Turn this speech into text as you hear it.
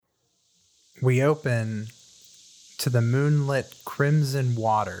We open to the moonlit crimson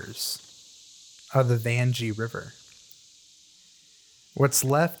waters of the Vanji River. What's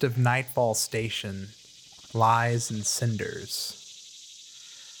left of Nightfall Station lies in cinders.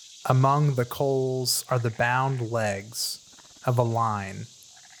 Among the coals are the bound legs of a line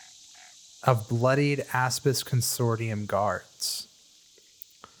of bloodied Aspis Consortium guards.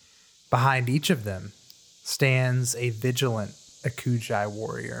 Behind each of them stands a vigilant Ekujae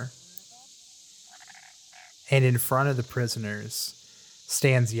warrior. And in front of the prisoners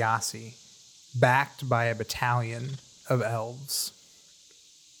stands Yasi, backed by a battalion of elves.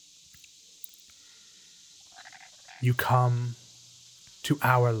 You come to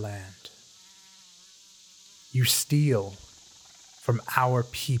our land. You steal from our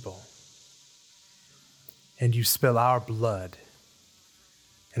people. And you spill our blood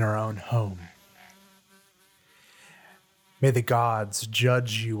in our own home. May the gods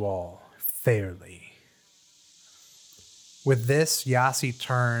judge you all fairly. With this, Yasi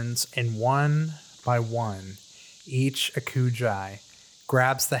turns, and one by one, each Ekujae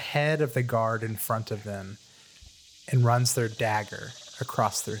grabs the head of the guard in front of them and runs their dagger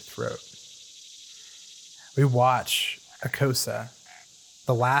across their throat. We watch Akosa,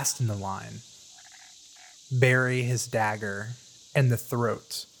 the last in the line, bury his dagger in the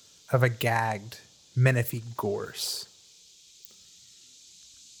throat of a gagged Menifee gorse.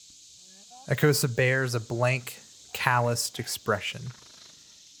 Akosa bears a blank, calloused expression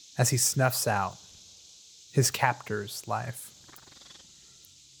as he snuffs out his captor's life.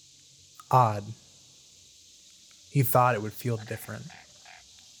 Odd. He thought it would feel different.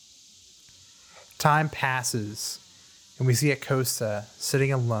 Time passes, and we see Akosa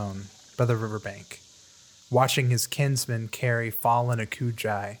sitting alone by the riverbank, watching his kinsmen carry fallen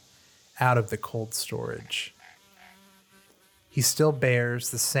Ekujae out of the cold storage. He still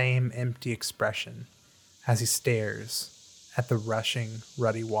bears the same empty expression as he stares at the rushing,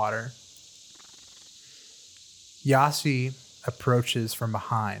 ruddy water. Yasi approaches from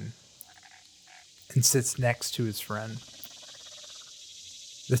behind and sits next to his friend.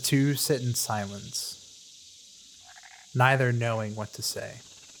 The two sit in silence, neither knowing what to say.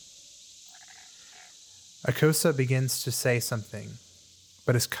 Akosa begins to say something,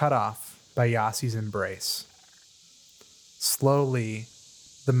 but is cut off by Yasi's embrace. Slowly,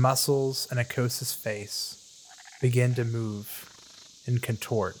 the muscles in Akosa's face begin to move and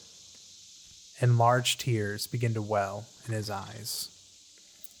contort, and large tears begin to well in his eyes.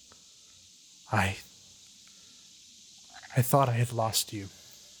 I thought I had lost you.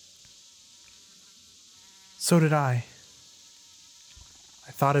 So did I.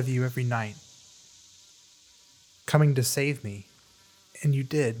 I thought of you every night, coming to save me, and you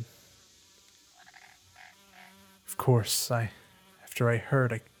did. Of course, after I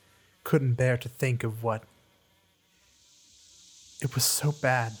heard, I couldn't bear to think of what. It was so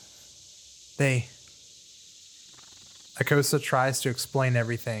bad. Akosa tries to explain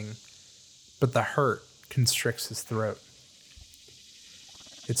everything, but the hurt constricts his throat.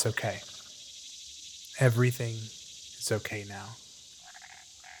 It's okay. Everything is okay now.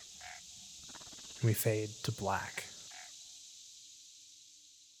 And we fade to black.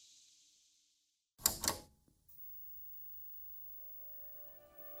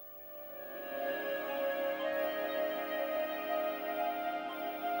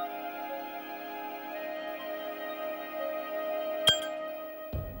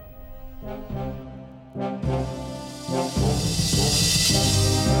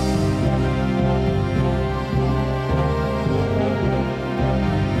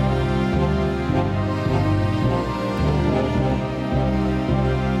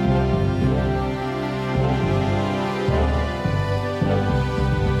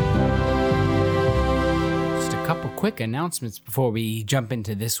 Quick announcements before we jump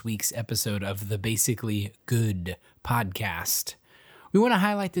into this week's episode of the Basically Good podcast. We want to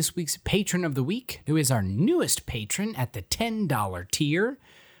highlight this week's patron of the week, who is our newest patron at the $10 tier.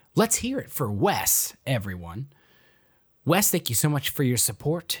 Let's hear it for Wes, everyone. Wes, thank you so much for your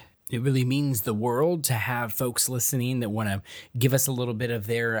support. It really means the world to have folks listening that want to give us a little bit of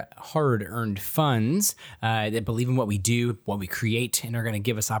their hard-earned funds, that believe in what we do, what we create, and are going to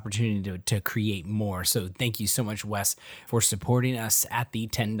give us opportunity to create more. So thank you so much, Wes, for supporting us at the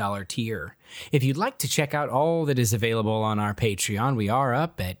 $10 tier. If you'd like to check out all that is available on our Patreon, we are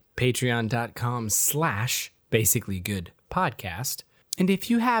up at patreon.com/basicallygoodpodcast. And if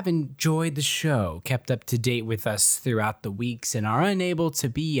you have enjoyed the show, kept up to date with us throughout the weeks, and are unable to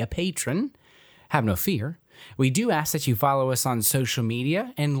be a patron, have no fear. We do ask that you follow us on social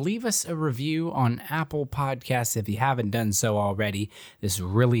media and leave us a review on Apple Podcasts if you haven't done so already. This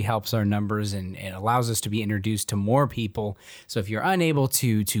really helps our numbers and it allows us to be introduced to more people. So if you're unable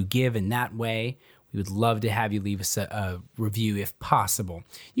to give in that way, we would love to have you leave us a review if possible.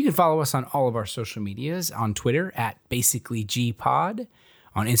 You can follow us on all of our social medias, on Twitter at BasicallyGPod,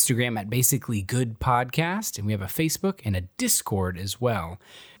 on Instagram at BasicallyGoodPodcast, and we have a Facebook and a Discord as well.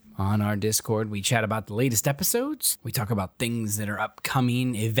 On our Discord, we chat about the latest episodes. We talk about things that are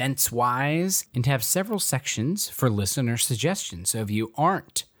upcoming events-wise, and have several sections for listener suggestions. So if you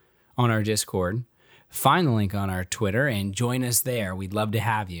aren't on our Discord, find the link on our Twitter and join us there. We'd love to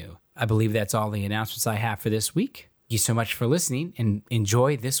have you. I believe that's all the announcements I have for this week. Thank you so much for listening, and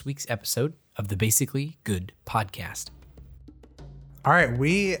enjoy this week's episode of the Basically Good Podcast. All right,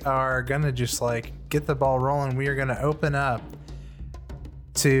 we are going to just get the ball rolling. We are going to open up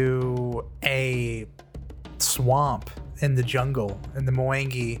to a swamp in the jungle in the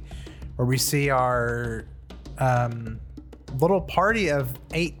Mwangi, where we see our little party of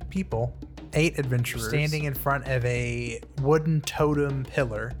 8 people, 8 adventurers, standing in front of a wooden totem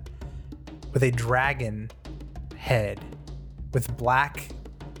pillar with a dragon head with black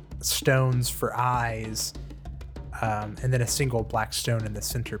stones for eyes, and then a single black stone in the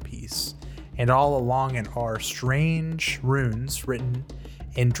centerpiece. And all along it are strange runes written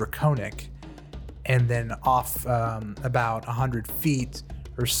in Draconic, and then off about 100 feet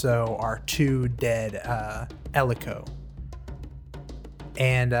or so are 2 dead Elico.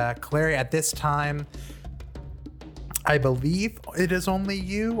 And Clary, at this time, I believe it is only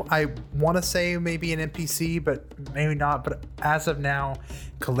you. I want to say maybe an NPC, but maybe not. But as of now,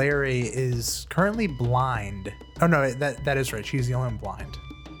 Clary is currently blind. Oh no, that is right. She's the only one blind.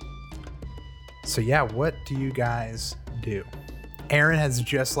 So yeah, what do you guys do? Aaron has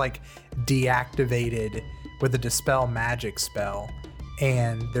just deactivated with a dispel magic spell,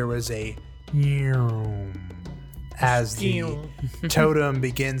 and there was a as the totem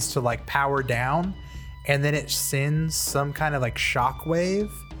begins to power down, and then it sends some kind of shockwave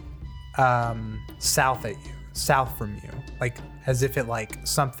south from you, as if it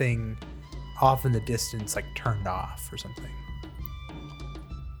something off in the distance turned off or something.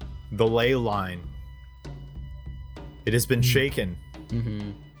 The ley line. It has been shaken.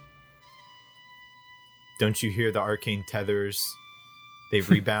 Mm-hmm. Don't you hear the arcane tethers? They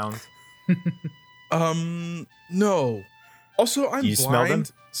rebound. No. Also, I'm You blind, smell them?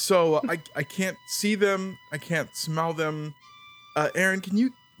 so I can't see them. I can't smell them. Aaron, can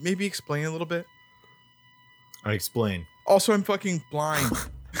you maybe explain a little bit? I explain. Also, I'm fucking blind.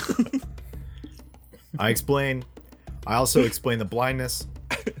 I explain. I also explain the blindness.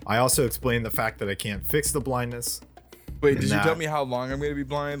 I also explain the fact that I can't fix the blindness. Wait, did you tell me how long I'm going to be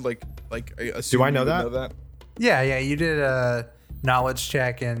blind? I assume Do I know you would that? Yeah, you did a knowledge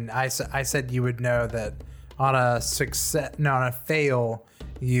check, and I said you would know that on a fail,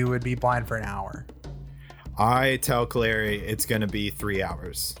 you would be blind for an hour. I tell Clary it's going to be 3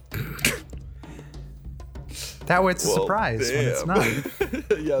 hours. That way it's a surprise when it's not.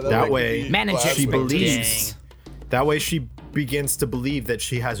 Yeah, That way Manage she it. believes. That way she begins to believe that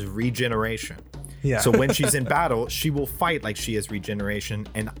she has regeneration. Yeah. So when she's in battle, she will fight like she has regeneration,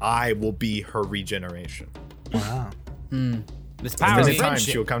 and I will be her regeneration. Wow. This And power then of in time,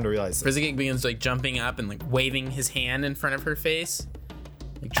 friendship. she'll come to realize this. Frizzigate begins jumping up and waving his hand in front of her face,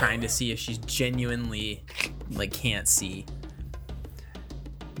 trying to see if she's genuinely can't see.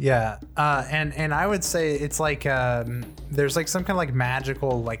 Yeah. And I would say it's there's some kind of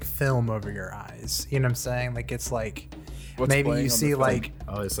magical magical film over your eyes. You know what I'm saying? It's What's maybe playing you on see the film?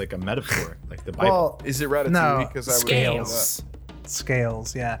 Oh, it's like a metaphor, like the Bible. well, Is it Ratatouille? no, Because I would know Scales.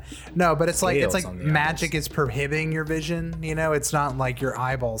 Scales, yeah. No, but it's Scales it's on the magic eyes. is prohibiting your vision. It's not your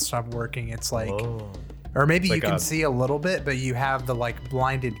eyeballs stop working. It's Oh. or maybe It's you like can a- see a little bit, but you have the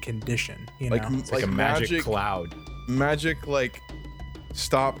blinded condition. You know, It's like a magic cloud. Magic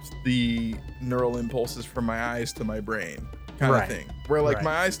stopped the neural impulses from my eyes to my brain kind Right. of thing. Where Right.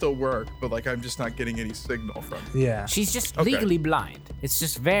 my eyes still work, but I'm just not getting any signal from it. yeah. She's just Okay. legally blind. It's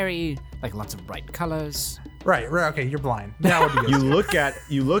just very lots of bright colors. Right. Okay, you're blind. Now what do You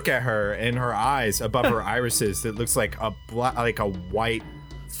you look at her, and her eyes above her irises, it looks like a white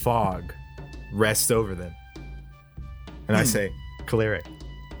fog rests over them. And I say, Caleric,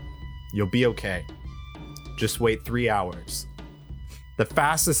 you'll be okay. Just wait 3 hours. The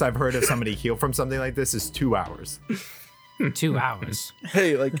fastest I've heard of somebody heal from something like this is 2 hours. 2 hours.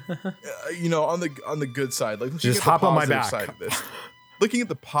 Hey, on the good side, looking Just at the hop on my positive back. side of this. Looking at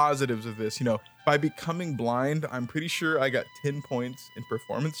the positives of this, by becoming blind, I'm pretty sure I got 10 points in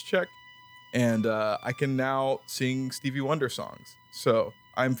performance check. and I can now sing Stevie Wonder songs. So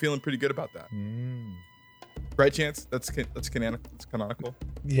I'm feeling pretty good about that. Right, Chance? That's canonical. That's canonical.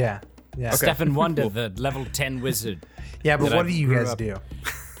 Yeah. Okay. Stefan Wonder, the level 10 wizard. Yeah, but that what I do you grew guys up- do?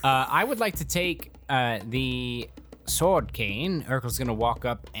 I would like to take the sword cane. Urkel's going to walk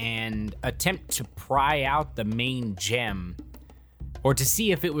up and attempt to pry out the main gem, or to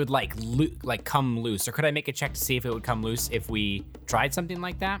see if it would like come loose. Or could I make a check to see if it would come loose if we tried something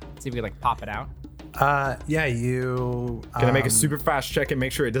like that? See if we could like pop it out. Yeah, you. Can I make a super fast check and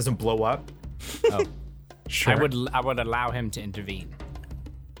make sure it doesn't blow up? Oh, Sure. I would allow him to intervene.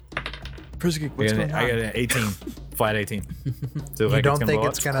 Prisgig, what's going I got on? an 18, flat 18. So You don't think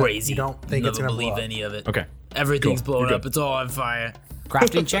it's gonna? gonna? Crazy. You don't think Never it's gonna blow believe up? any of it. Okay. Everything's Cool. blowing You're up. good. It's all on fire.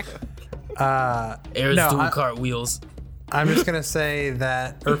 Crafting check. Aaron's No, doing I- cartwheels. I'm just gonna say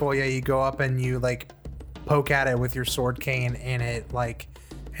that Urkel, yeah, you go up and you like poke at it with your sword cane, and it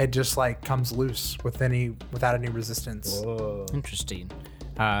just like comes loose without any resistance. Interesting.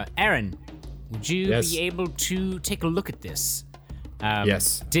 Aaron, would you Yes. be able to take a look at this?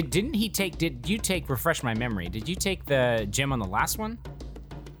 Yes. Did you take, refresh my memory, did you take the gem on the last one?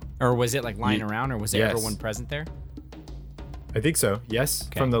 Or was it like lying around, or was Yes. everyone present there? I think so. Yes.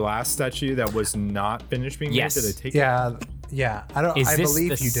 Okay. From the last statue that was not finished being Yes. made. Did I take it? Yeah. I Is this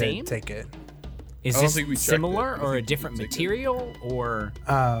believe the you same? did take it. Is I don't this think we checked similar it. I or a think we different did take it. material, or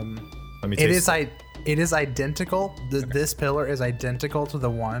Let me It taste is identical. This pillar is identical to the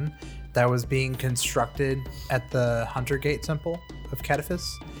one that was being constructed at the Hunter Gate Temple of Cetaphis.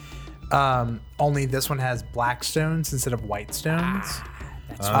 Only this one has black stones instead of white stones.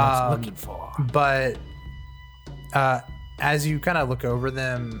 that's what I was looking for? But as you kind of look over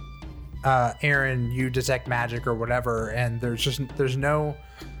them, Aaron, you detect magic or whatever, and there's no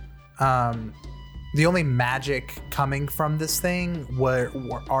the only magic coming from this thing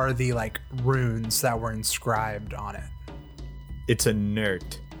are the like runes that were inscribed on it. It's a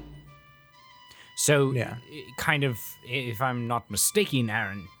nerd. So, Yeah. kind of, if I'm not mistaken,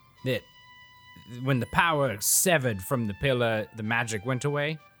 Aaron, that when the power severed from the pillar, the magic went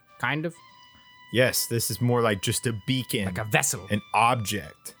away, kind of Yes, this is more like just a beacon, like a vessel. an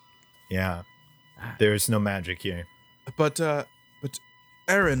object. Yeah. There's no magic here. But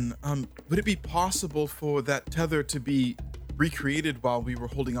Aaron, would it be possible for that tether to be recreated while we were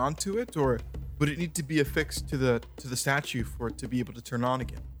holding on to it, or would it need to be affixed to the statue for it to be able to turn on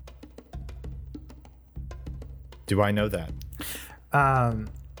again? Do I know that?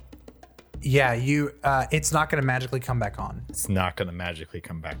 Yeah, you. It's not going to magically come back on. It's not gonna magically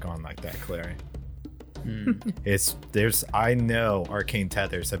come back on like that, Clary. I know arcane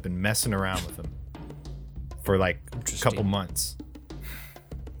tethers have been messing around with them for like a couple months.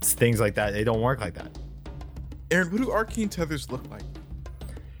 It's things like that, they don't work like that. Aaron, what do arcane tethers look like?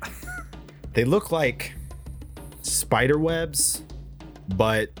 They look like spider webs,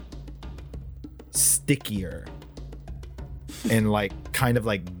 but stickier and like kind of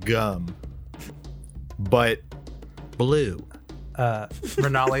like gum, but blue.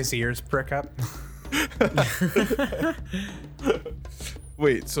 Renale's ears prick up.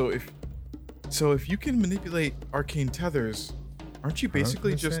 Wait, so if you can manipulate arcane tethers, aren't you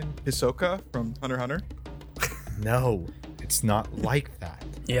basically just 100%. Hisoka from Hunter x Hunter? No, it's not like that.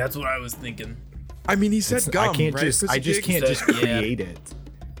 Yeah, that's what I was thinking. I mean, he said gum, I can't right? just I just Prisgig? can't just Yeah. create it.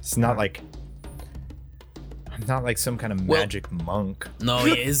 It's not like I'm not like some kind of Well- magic monk. No,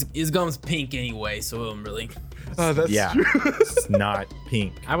 yeah, his gum's pink anyway, so it don't really. That's Yeah, true. it's not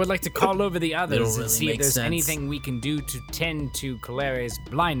pink. I would like to call over the others It'll and really see if make there's sense. anything we can do to tend to Calere's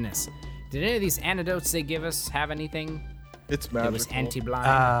blindness. Did any of these antidotes they give us have anything It's that magical. was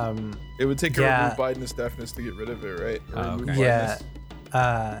anti-blind? It would take a Yeah. remove blindness deafness to get rid of it, right? Or Oh, remove okay. Yeah.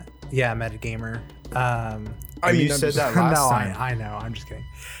 blindness. Yeah, metagamer. I mean, you I'm said just- that last no, time. I know. I'm just kidding.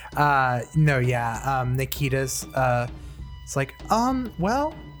 No, yeah. Nikita's. It's like,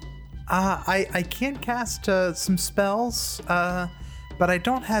 well, I can cast some spells, but I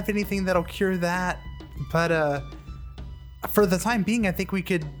don't have anything that'll cure that. But for the time being, I think we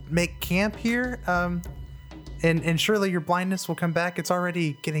could make camp here. And surely your blindness will come back. It's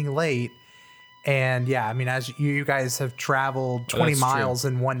already getting late. And yeah, I mean, as you guys have traveled 20 that's true. miles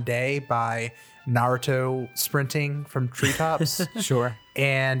in one day by Naruto sprinting from treetops, Sure.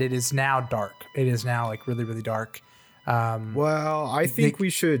 and it is now dark. It is now like really, really dark. Well, I think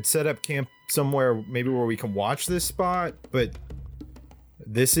we should set up camp somewhere maybe where we can watch this spot, but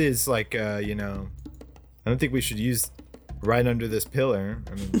this is like I don't think we should use right under this pillar.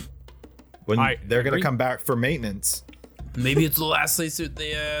 I mean, when I they're gonna agree. come back for maintenance. Maybe it's the last place that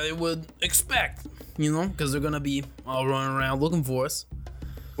they would expect, because they're gonna be all running around looking for us.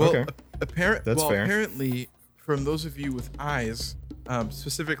 Well, Okay. That's fair. Apparently, from those of you with eyes,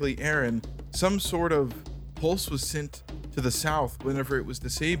 specifically Aaron, some sort of pulse was sent to the south whenever it was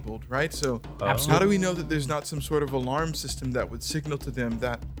disabled, right? So how do we know that there's not some sort of alarm system that would signal to them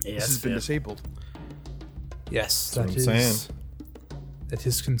that this has been disabled? Yes, what I'm saying. That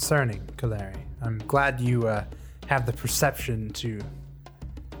is concerning, Kaleri. I'm glad you have the perception to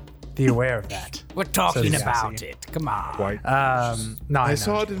be aware of that. We're talking Says about Yassi. it. Come on. Quite. No, I know.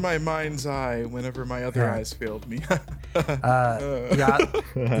 saw it in my mind's eye whenever my other Yeah. eyes failed me.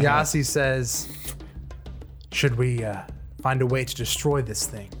 Yassi says, should we find a way to destroy this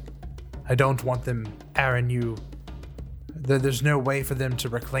thing? I don't want them, Aaron, there's no way for them to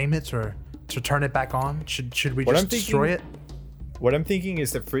reclaim it or to turn it back on? Should we just destroy it? What I'm thinking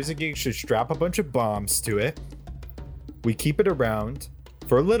is that Frizzigig should strap a bunch of bombs to it. We keep it around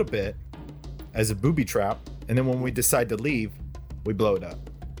for a little bit as a booby trap, and then when we decide to leave, we blow it up.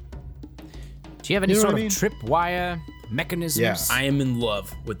 Do you have any You know sort what I of tripwire mechanisms? Yeah. I am in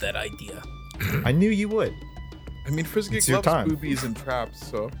love with that idea. I knew you would. I mean, Frizzigig It's your loves time. boobies and traps,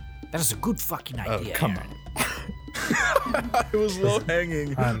 so That is a good fucking idea. Come Aaron. on. it was low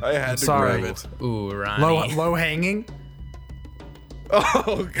hanging. I had to sorry. grab it. Ooh, Ronnie. Low hanging?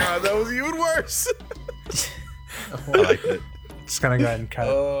 Oh god, that was even worse. I like it. Just gonna go ahead and cut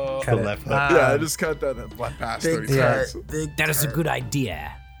The it. left hook. Yeah, I just cut that and went past 30 yeah. seconds. That is a good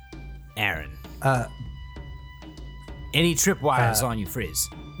idea, Aaron. Any tripwires on you, Frizz?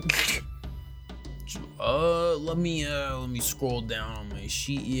 Let me scroll down on my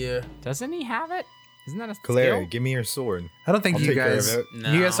sheet here. Doesn't he have it? Isn't that a Kaleri, skill? give me your sword. I don't think I'll you take care of guys it.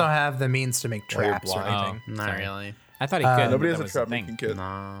 you guys No. don't have the means to make While you're traps or blind. anything. Not Sorry. really. I thought he could. Nobody but has that a was the trap thing. making kit.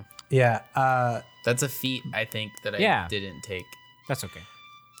 Nah. Yeah. That's a feat, I think, that I Yeah. didn't take. That's okay.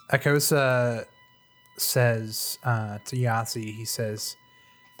 Akosa says to Yassi, he says,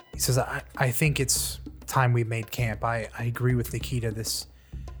 I think it's time we made camp. I agree with Nikita.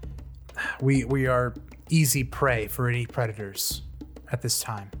 We are easy prey for any predators at this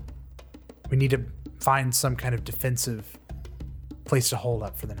time. We need to find some kind of defensive place to hold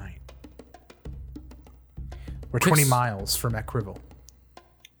up for the night. We're 20 miles from Ekrivel.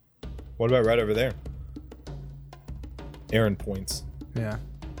 What about right over there? Aaron points. Yeah. Can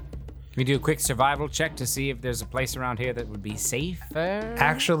we do a quick survival check to see if there's a place around here that would be safer?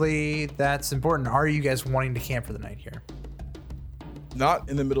 Actually, that's important. Are you guys wanting to camp for the night here? Not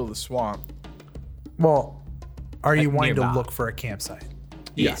in the middle of the swamp. Well, are you wanting nearby. to look for a campsite?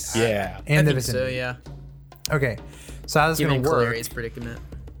 Yes. Yeah. In the I think so, vicinity. yeah. Okay. So how's this Given going to work? Caleri's predicament.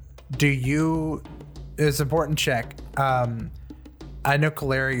 It's an important check. I know,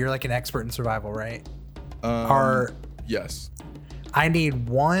 Kaleri, you're like an expert in survival, right? Yes. I need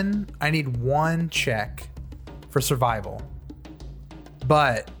one check for survival.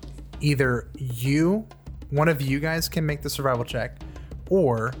 But either one of you guys can make the survival check,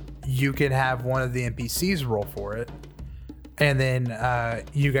 or you can have one of the NPCs roll for it, and then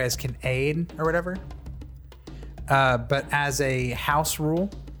you guys can aid or whatever. But as a house rule,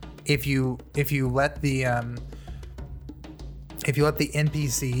 if you let the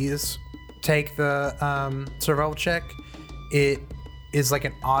NPCs take the survival check, it is like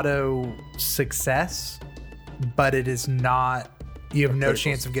an auto success, but it is not. You have no critical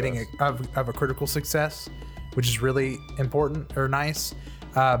chance of getting a critical success, which is really important or nice.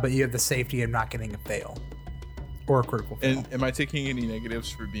 But you have the safety of not getting a fail or a critical fail. And am I taking any negatives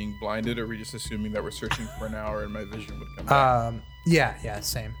for being blinded, or are we just assuming that we're searching for an hour and my vision would come back? Yeah,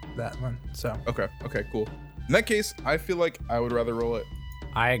 same, that one. So Okay, cool. In that case, I feel like I would rather roll it.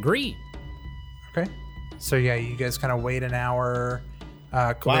 I agree. okay, so yeah, you guys kind of wait an hour.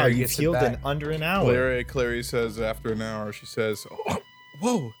 Wow, Kaleri you've gets it healed in back. under an hour. Clary says after an hour, she says, "Oh,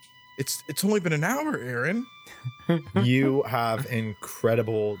 whoa, it's only been an hour, Aaron." You have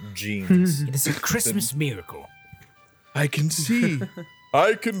incredible genes. It is a Christmas miracle. I can see.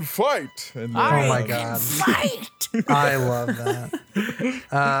 I can fight. And then, Oh my god. Fight! I love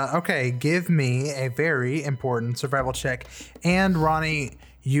that. Okay, give me a very important survival check. And Ronnie,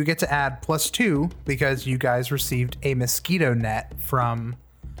 you get to add +2 because you guys received a mosquito net from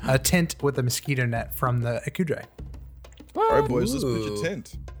a tent with a mosquito net from the Ekujae. all right, boys, let's pitch a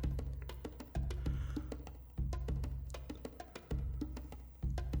tent.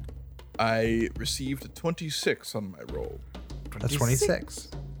 I received a 26 on my roll. That's 26.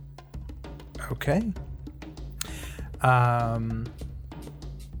 Okay.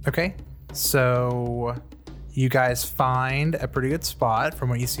 Okay. So you guys find a pretty good spot from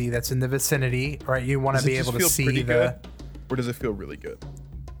what you see that's in the vicinity, right? You want to Does it be just able to feel see pretty the good, or does it feel really good?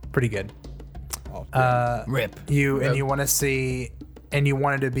 pretty good. Oh, Rip. You want to see and you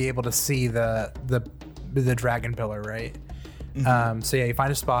wanted to be able to see the dragon pillar, right? So yeah, you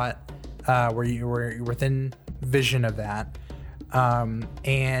find a spot where you're within vision of that,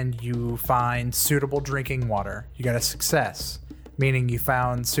 and you find suitable drinking water. You got a success, meaning you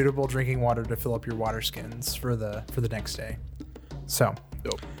found suitable drinking water to fill up your water skins for the next day. So,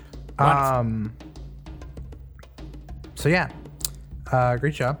 Dope. so yeah,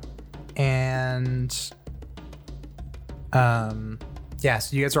 great job, and yeah,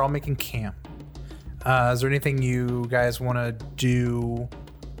 so you guys are all making camp. Is there anything you guys want to do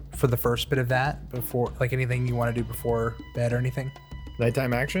for the first bit of that before, like anything you want to do before bed or anything?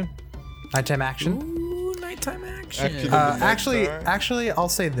 Nighttime action? Nighttime action? Ooh, nighttime action. Actually, I'll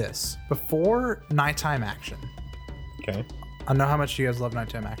say this. Before nighttime action, Okay. I know how much you guys love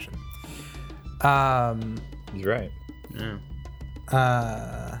nighttime action. He's right.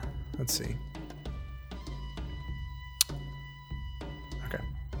 Yeah. Let's see. Okay.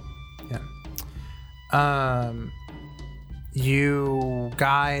 Yeah. You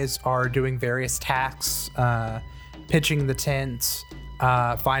guys are doing various tasks, pitching the tents,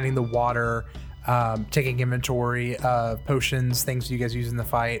 finding the water, taking inventory of potions, things you guys use in the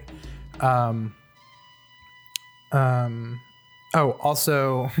fight.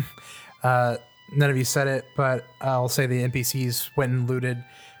 Also, none of you said it, but I'll say the NPCs went and looted.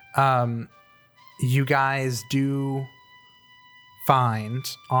 You guys do find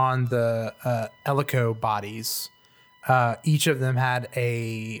on the Elico bodies, each of them had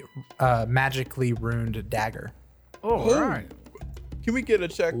a magically runed dagger. All right. Can we get a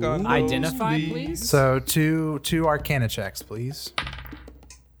check on those, Identify, please. So two Arcana checks, please.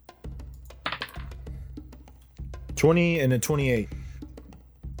 20 and a 28.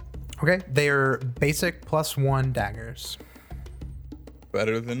 Okay, they are basic +1 daggers.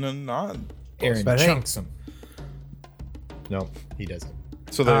 Better than a non. Aaron But hey. chunks him. No, he doesn't.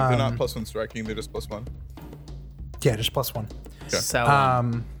 So they're not +1 striking, they're just +1. Yeah, just +1. So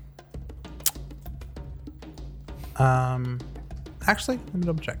Actually, let me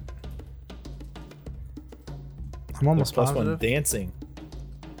double check. I'm almost Plus positive. one dancing.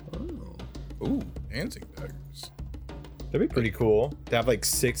 Ooh, dancing daggers. That'd be pretty cool to have like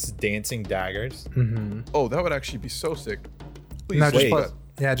 6 dancing daggers. Oh, that would actually be so sick. Please No, just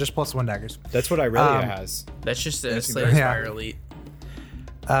Wait. just +1 daggers. That's what Irelia has. that's just a Dancing Slayer's Yeah. Fire Elite.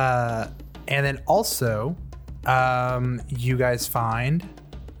 And then also, you guys find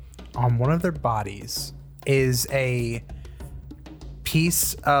on one of their bodies is a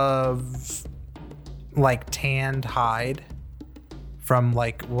piece of like tanned hide from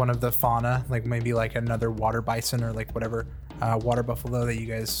like one of the fauna, like maybe like another water bison or like whatever water buffalo that you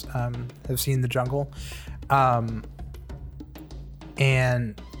guys have seen in the jungle.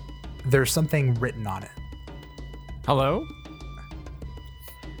 And there's something written on it. Hello?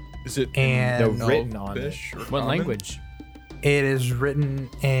 Is it And No, written on it. Elvish or What common? language? it is written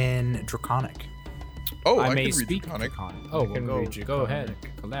in Draconic. Oh, I I may can read speak Draconic. Draconic. Oh, well, can go, read go ahead,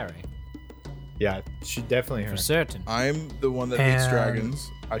 Draconic. Calari. Yeah, she definitely For her. certain. I'm the one that hates And-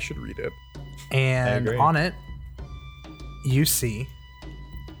 dragons. I should read it. And agree. on it, you see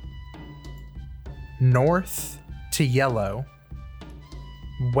north to yellow,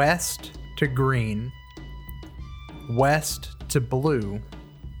 west to green, west to blue,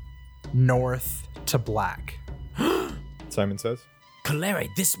 north to black. Simon says. Calari,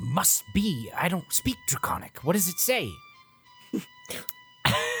 this must be. I don't speak Draconic. What does it say?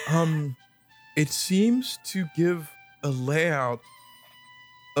 It seems to give a layout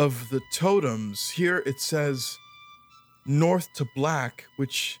of the totems. Here it says north to black,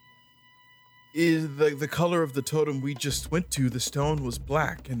 which is the color of the totem we just went to. The stone was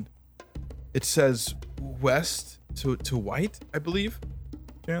black, and it says west to white, I believe.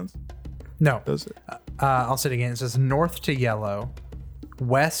 Chance, No, does it? I'll say it again. It says north to yellow,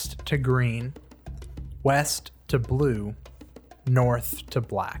 west to green, west to blue, north to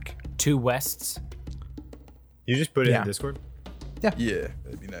black. 2 wests. You just put it Yeah. in Discord? Yeah,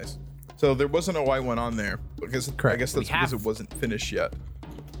 that'd be nice. So there wasn't a white one on there because I Correct. guess that's We because have- it wasn't finished yet.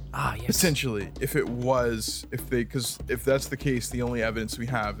 Ah, yes. Potentially, if it was, because if that's the case, the only evidence we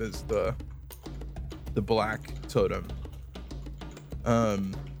have is the black totem.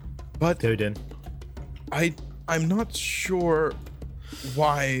 But Odin. I'm not sure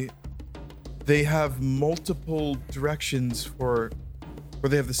why they have multiple directions or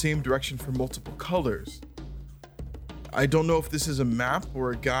they have the same direction for multiple colors. I don't know if this is a map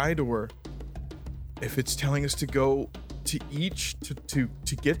or a guide or if it's telling us to go to each to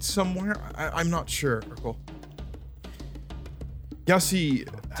get somewhere. I'm not sure, Urkel. Yasi,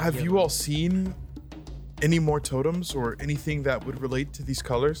 have you all seen any more totems or anything that would relate to these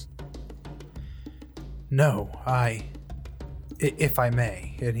colors? No, if I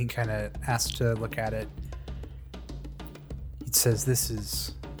may, and he kind of asks to look at it. He says, this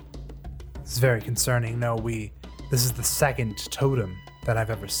is very concerning. No, this is the second totem that I've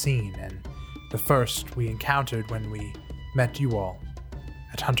ever seen, and the first we encountered when we met you all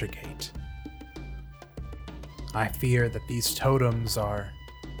at Huntergate. I fear that these totems are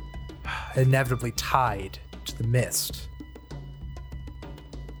inevitably tied to the mist.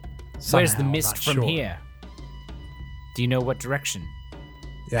 Where's the Somehow, mist not from sure. here? Do you know what direction?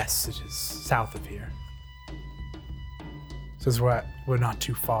 Yes, it is south of here. Says we're not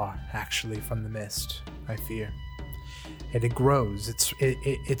too far, actually, from the mist, I fear. And it grows.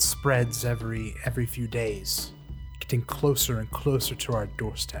 It spreads every few days, getting closer and closer to our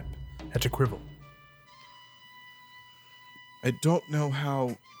doorstep at Ekujae. I don't know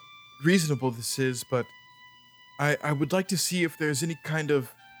how reasonable this is, but I would like to see if there's any kind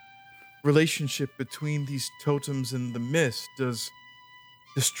of relationship between these totems and the mist. Does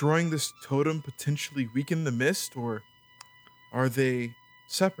destroying this totem potentially weaken the mist, or are they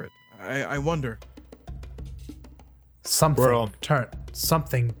separate? I wonder.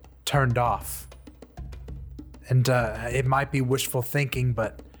 Something turned off. And it might be wishful thinking,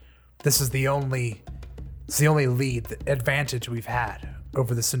 but this is the only advantage we've had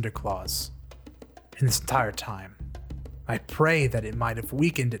over the Cinder Claws in this entire time. I pray that it might have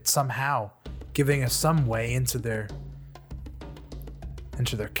weakened it somehow, giving us some way into their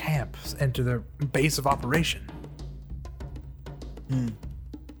camp, into their base of operation.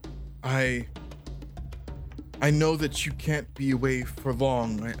 I know that you can't be away for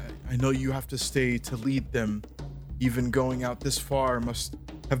long. I know you have to stay to lead them. Even going out this far must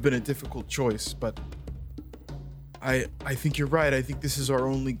have been a difficult choice, but I think you're right. I think this is our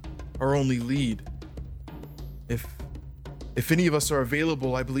only lead. If any of us are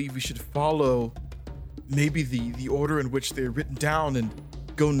available, I believe we should follow maybe the order in which they're written down and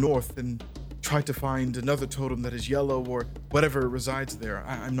go north and try to find another totem that is yellow or whatever resides there.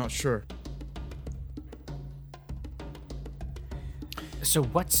 I'm not sure. So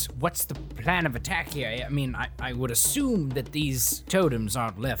what's the plan of attack here? I mean, I would assume that these totems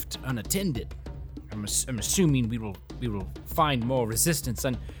aren't left unattended. I'm assuming we will find more resistance.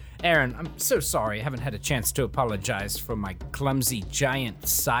 And Aaron, I'm so sorry I haven't had a chance to apologize for my clumsy giant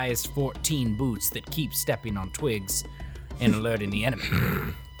size 14 boots that keep stepping on twigs and alerting the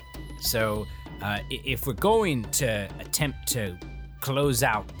enemy. So if we're going to attempt to close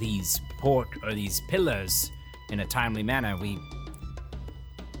out these pillars in a timely manner, we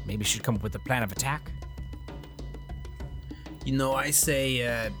maybe should come up with a plan of attack. You know, I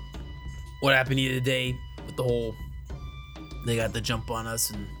say, what happened here today with the whole, they got the jump on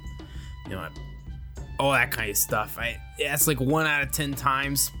us and, you know, all that kind of stuff. That's like 1 out of 10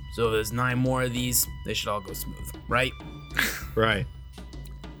 times. So if there's 9 more of these, they should all go smooth, right? Right.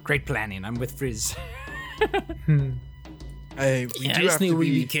 Great planning. I'm with Frizz. I just think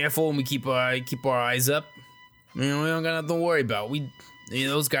we be careful and we keep our eyes up. You know, we don't got nothing to worry about.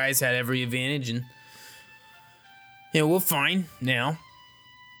 Those guys had every advantage, and we're fine now.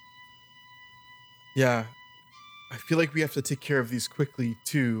 Yeah, I feel like we have to take care of these quickly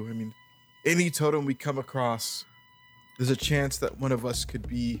too. I mean, any totem we come across, there's a chance that one of us could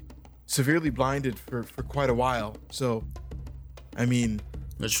be severely blinded for quite a while. So, I mean,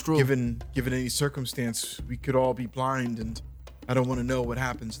 That's true. given any circumstance, we could all be blind, and I don't want to know what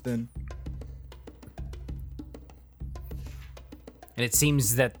happens then. And it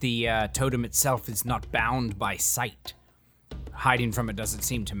seems that the totem itself is not bound by sight. Hiding from it doesn't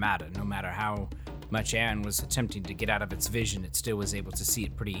seem to matter. No matter how much Aaron was attempting to get out of its vision, it still was able to see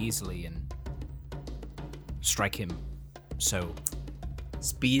it pretty easily and strike him. So,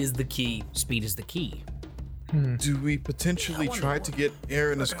 Speed is the key. speed is the key. Do we potentially try to get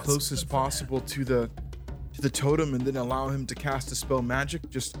Aaron as close as possible to the totem and then allow him to cast a spell magic,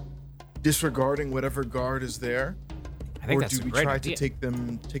 just disregarding whatever guard is there? I think Or that's do a we great try idea. to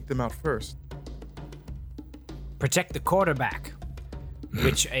take them out first? Protect the quarterback,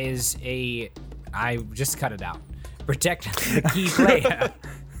 which is I just cut it out. Protect the key player.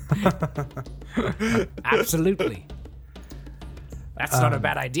 Absolutely. That's not a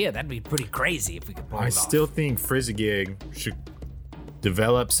bad idea. That'd be pretty crazy if we could pull it I off. still think Frizzigig should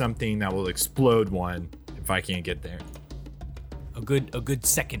develop something that will explode one if I can't get there. A good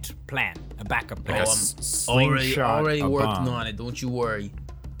second plan, a backup plan. Already a working bomb. on it. Don't you worry.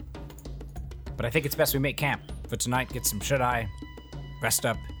 But I think it's best we make camp for tonight, get some shut-eye, rest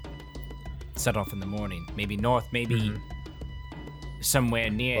up, set off in the morning. Maybe north, maybe somewhere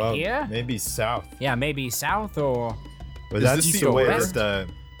near here. Maybe south. Yeah, maybe south or But Is that's this the the way west? that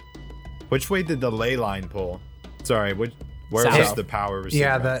which way did the ley line pull? Sorry, where South. was the power receiver?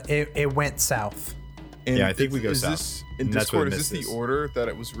 Yeah, it went south. And Yeah, I think we go is south. This, in And that's what Discord, is this misses. the order that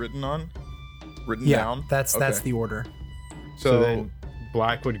it was written on? Written Yeah, down? that's Okay. the order. So then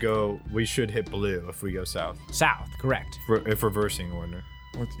black would go. We should hit blue if we go south. south, correct. If reversing order.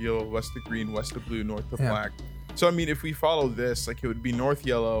 north to yellow, west to green, west to blue, north to Yeah. black. So I mean, if we follow this, like it would be north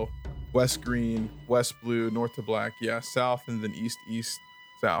yellow, west green, west blue, north to black. Yeah, south, and then east, east,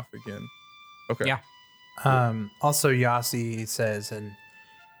 south again. Okay. Yeah. Also, Yasi says, and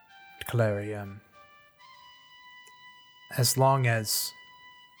Clary, as long as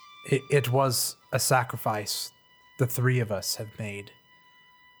it was a sacrifice the three of us have made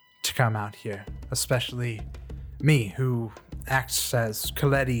to come out here, especially me, who acts as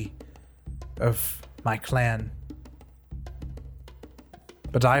Kaledi of my clan.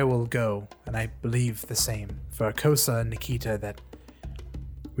 But I will go, and I believe the same for Kosa and Nikita, that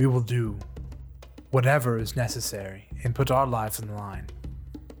we will do whatever is necessary and put our lives on the line.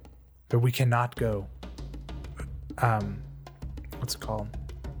 But we cannot go, what's it called?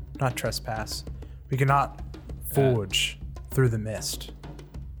 Not trespass. We cannot forge through the mist.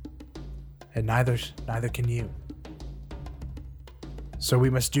 And neither can you. So we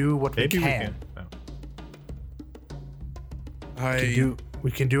must do what Maybe we we can. can. Oh. We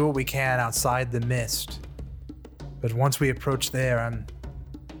can do what we can outside the mist. But once we approach there,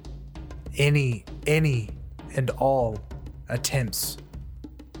 any and all attempts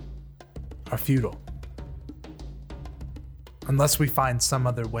are futile. Unless we find some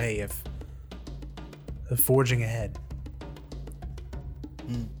other way of forging ahead.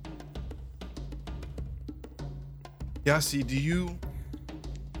 Yasi, do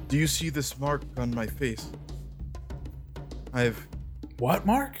you see this mark on my face? What,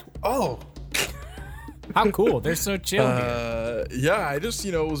 Mark? Oh, How cool. They're so chill here. Yeah, I just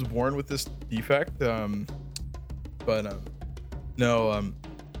was born with this defect. No.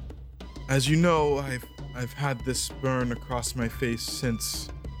 As you know, I've had this burn across my face since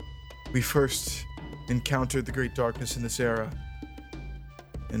we first encountered the Great Darkness in this era,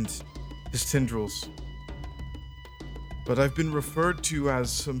 and his tendrils. But I've been referred to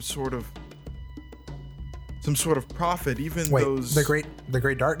as some sort of prophet. Even wait, those. the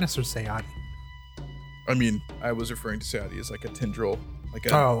great darkness or Sayadi? I mean, I was referring to Sayadi as like a tendril, like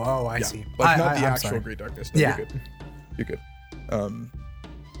a. I yeah, see. Like not the I'm actual sorry. Great Darkness. No, Yeah. You're good.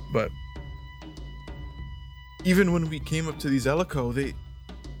 But even when we came up to these Elko, they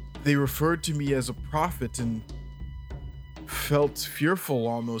referred to me as a prophet and felt fearful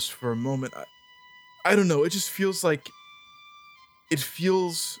almost for a moment. I don't know. It just feels like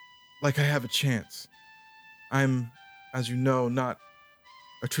I have a chance. I'm, as you know, not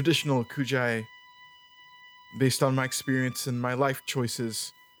a traditional Ekujae. Based on my experience and my life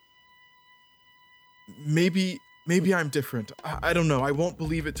choices, maybe I'm different. I don't know. I won't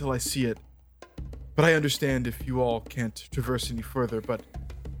believe it till I see it. But I understand if you all can't traverse any further. But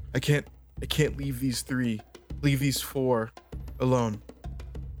I can't leave these four alone.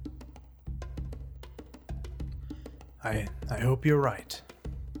 I hope you're right.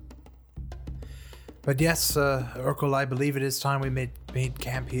 But yes, Urkel, I believe it is time we made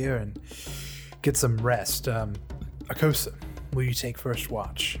camp here and get some rest. Akosa, will you take first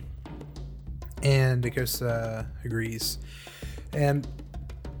watch? And Akosa agrees. And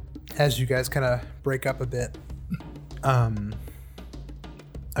as you guys kind of break up a bit,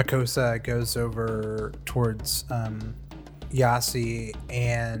 Akosa goes over towards Yasi,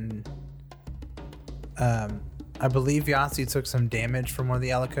 and I believe Yasi took some damage from one of the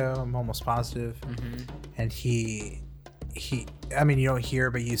Elko. I'm almost positive. And he I mean, you don't hear,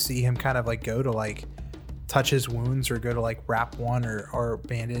 but you see him kind of like go to like touch his wounds or go to like wrap one or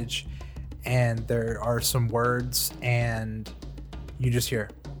bandage, and there are some words, and you just hear,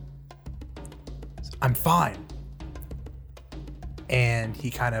 "I'm fine." And he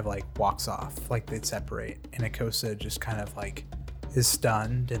kind of like walks off, like they'd separate, and Akosa just kind of like is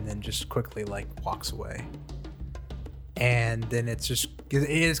stunned and then just quickly like walks away. And then it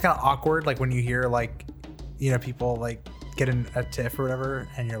is kind of awkward, like when you hear like, people like get in a tiff or whatever,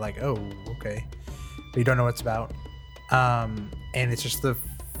 and you're like, oh, okay, but you don't know what it's about. And it's just the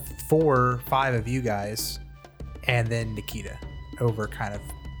 4 or 5 of you guys, and then Nikita over kind of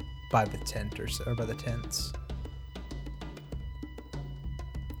by the tent or so, or by the tents.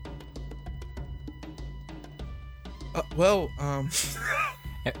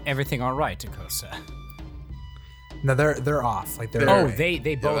 Everything all right, Akosa? No, they're off. Like they're Oh, away.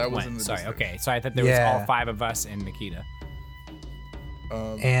 they both that was in went. the Sorry, distance. okay. So I thought there was all 5 of us and Nikita.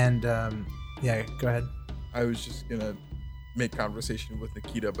 And yeah, go ahead. I was just gonna make conversation with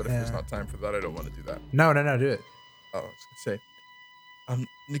Nikita, but if there's not time for that, I don't want to do that. No, do it. Oh, I was gonna say,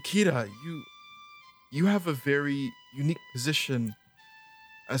 Nikita, you have a very unique position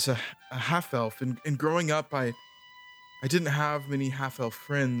as a half elf, and growing up, I didn't have many half elf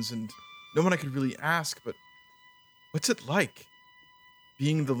friends, and no one I could really ask. But what's it like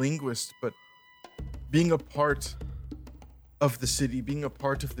being the linguist, but being a part of the city, being a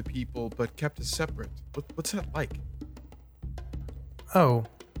part of the people, but kept as separate? What's that like? Oh,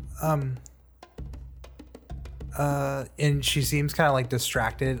 and she seems kind of like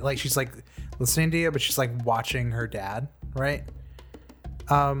distracted, like she's like listening to you, but she's like watching her dad, right?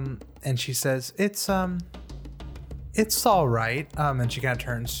 And she says, it's all right. And she kind of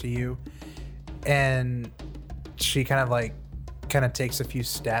turns to you, and she kind of takes a few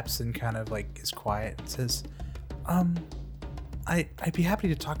steps and kind of like is quiet and says, I'd be happy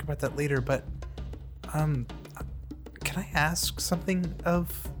to talk about that later, but, can I ask something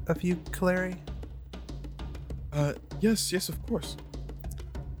of you, Kaleri? Yes, of course.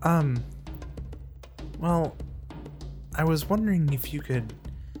 Well, I was wondering if you could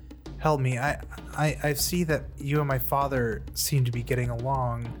help me. I see that you and my father seem to be getting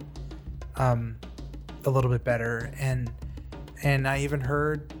along, a little bit better, and I even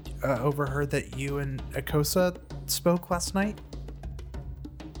overheard that you and Akosa spoke last night.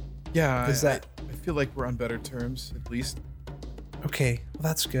 Yeah, Is that I feel like we're on better terms, at least. okay? Well,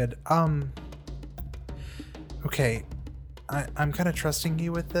 that's good. Okay, I'm kind of trusting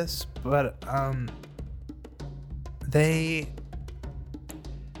you with this, but they're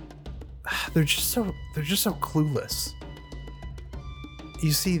just so clueless.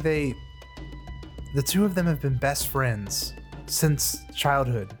 You see, the two of them have been best friends since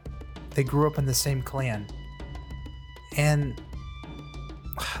childhood. They grew up in the same clan, and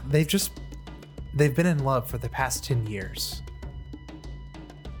they've been in love for the past 10 years.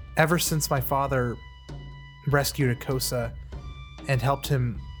 Ever since my father rescued Akosa and helped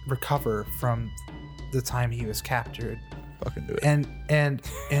him recover from the time he was captured. Fucking do it.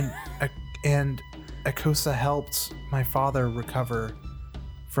 And Akosa helped my father recover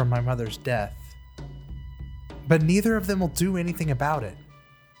from my mother's death. But neither of them will do anything about it.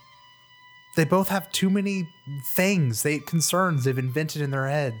 They both have too many concerns they've invented in their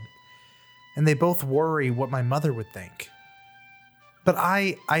head. And they both worry what my mother would think. But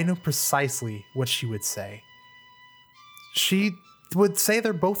I know precisely what she would say. She would say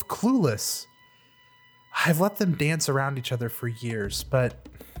they're both clueless. I've let them dance around each other for years, but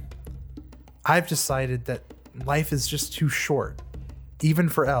I've decided that life is just too short, even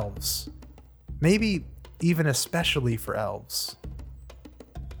for elves. Maybe even especially for elves.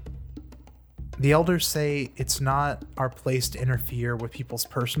 The elders say it's not our place to interfere with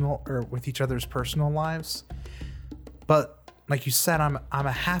with each other's personal lives. But like you said, I'm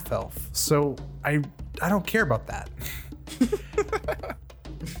a half elf, so I don't care about that.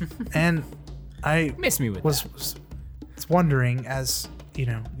 And I Miss me with was wondering, as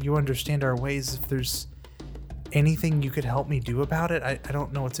you understand our ways, if there's anything you could help me do about it. I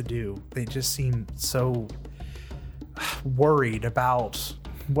don't know what to do. They just seem so worried about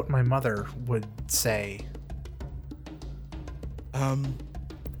what my mother would say.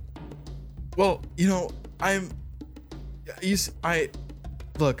 Well,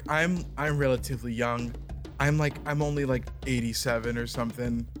 I'm relatively young. I'm only like 87 or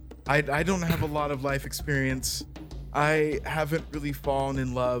something. I don't have a lot of life experience. I haven't really fallen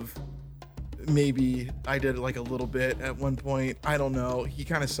in love. Maybe I did like a little bit at one point. I don't know. He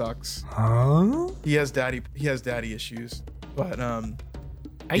kind of sucks. Huh? He has daddy issues. But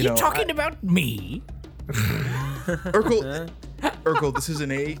Are you talking about me? Urkel, this is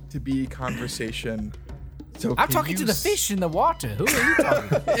an A to B conversation. So I'm talking to the fish in the water. Who are you talking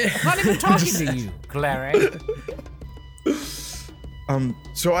to? I'm not even talking to you, Clary.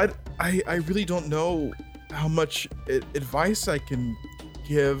 So I really don't know how much advice I can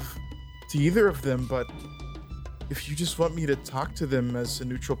give to either of them, but if you just want me to talk to them as a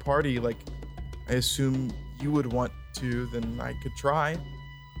neutral party, like I assume you would want to, then I could try.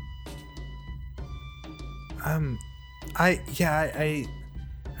 I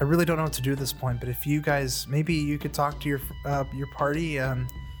really don't know what to do at this point, but if you guys, maybe you could talk to your party,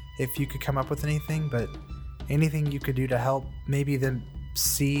 if you could come up with anything, but anything you could do to help maybe them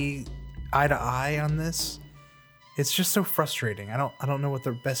see eye to eye on this. It's just so frustrating. I don't know what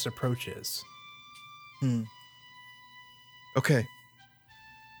the best approach is. Okay.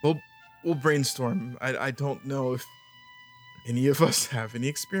 We'll brainstorm. I don't know if any of us have any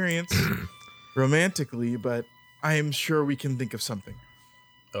experience romantically, but I am sure we can think of something.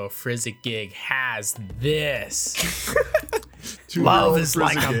 Oh, Frizzigig has this. Love is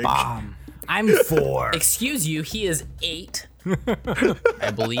like a bomb. I'm 4. Excuse you, he is 8.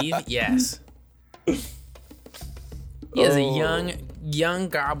 I believe, yes. He is a young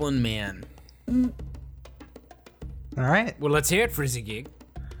goblin man. All right. Well, let's hear it, Frizzigig.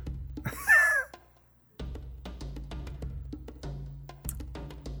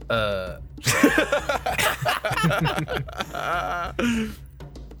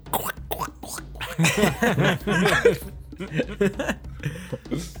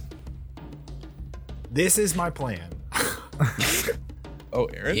 This is my plan. Oh,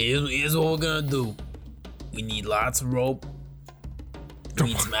 Aaron? Here's what we're gonna do. We need lots of rope. We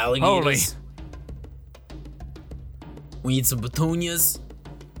need some alligators. We need some petunias.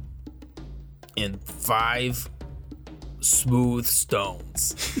 And 5 smooth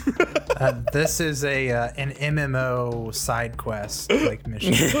stones. This is an MMO side quest like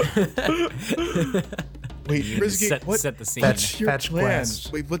mission. Wait, Frizzigig, what? Set the scene. What's your Fetch plan?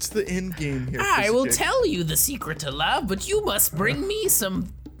 quest. Wait, what's the end game here? I will Frizzigig? tell you the secret to love, but you must bring me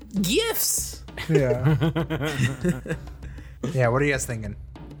some gifts. Yeah. Yeah. What are you guys thinking?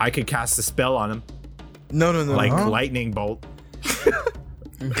 I could cast a spell on him, No. like lightning bolt.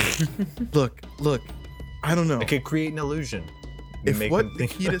 Look. I don't know. I could create an illusion. If Make what him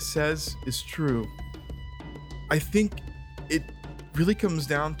think- Nikita says is true, I think it really comes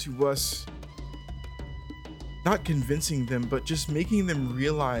down to us not convincing them, but just making them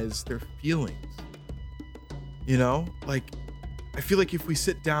realize their feelings. You know? Like, I feel like if we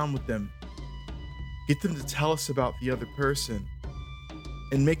sit down with them, get them to tell us about the other person,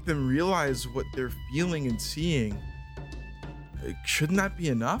 and make them realize what they're feeling and seeing, shouldn't that be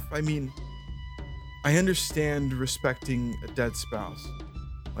enough? I mean, I understand respecting a dead spouse.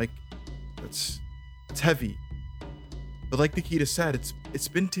 Like, it's heavy. But like Nikita said, it's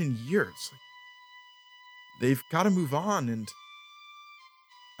been 10 years. Like, they've got to move on, and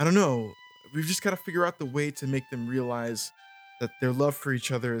I don't know. We've just got to figure out the way to make them realize that their love for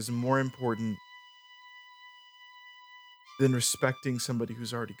each other is more important than respecting somebody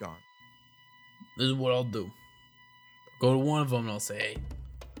who's already gone. This is what I'll do. Go to one of them and I'll say, hey,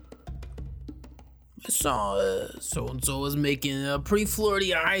 I saw so-and-so was making pretty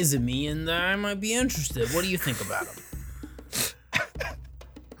flirty eyes at me, and I might be interested. What do you think about him?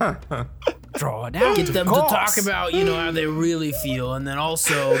 Draw it out. Get them to talk about, how they really feel, and then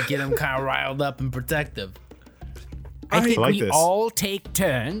also get them kind of riled up and protective. I think like we this. all take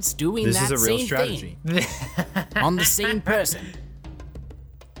turns doing This that is a real same strategy. thing on the same person.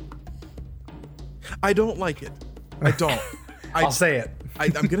 I don't like it. I don't. I'll say it.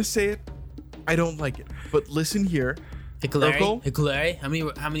 I'm gonna say it. I don't like it. But listen here. Urkel? Ekujae,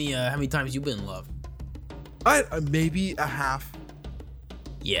 how many times you been in love? Maybe a half.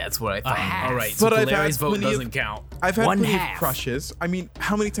 Yeah, that's what I thought. half. All right, so But I've had Ekujae's vote plenty of- doesn't count. I've had One plenty half. of crushes. I mean,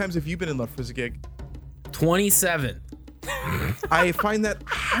 how many times have you been in love, Frizzigig? 27. I find that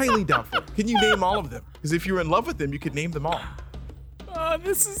highly doubtful. Can you name all of them? Because if you were in love with them, you could name them all. Oh,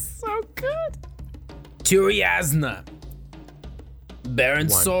 this is so good. Turiasna. Baron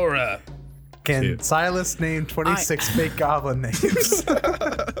One. Sora. Can Two. Silas name 26 fake goblin names?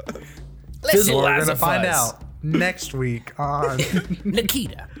 Fizzle We're as gonna a find fuzz. out next week on.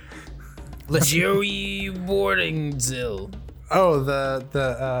 Nikita. Jerry Bordingzill. Oh,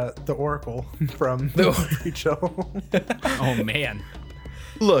 the Oracle from Rachel. Oh man.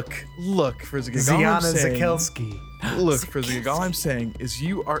 Look, Frizzigig. All I'm Ziana saying- Zakelski. Look, Frizzigig. All I'm saying is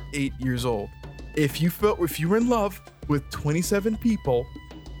you are 8 years old. If you were in love with 27 people,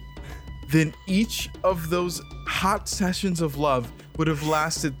 then each of those hot sessions of love would have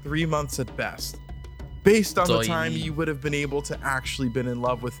lasted 3 months at best, based on That's all the you time need. you would have been able to actually been in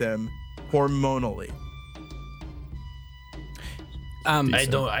love with them hormonally.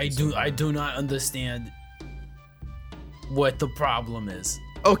 I do not understand what the problem is.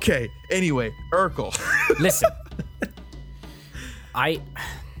 Okay. Anyway, Urkel. Listen. I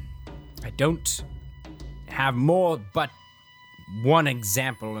don't have more but one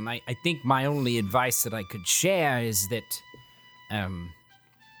example, and I think my only advice that I could share is that I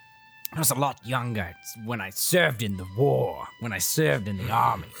was a lot younger when I served in the war, when I served in the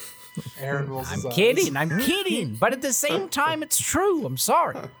army. Aaron rolls his I'm eyes. kidding, but at the same time, it's true. I'm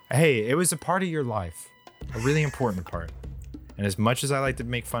sorry. Hey, it was a part of your life, a really important part. And as much as I like to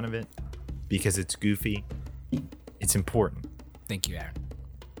make fun of it, because it's goofy, it's important. Thank you, Aaron.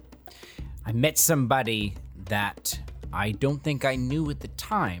 I met somebody that I don't think I knew at the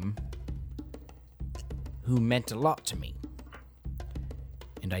time who meant a lot to me.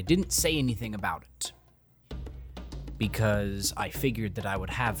 And I didn't say anything about it. because I figured that I would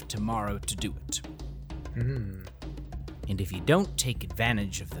have tomorrow to do it. And if you don't take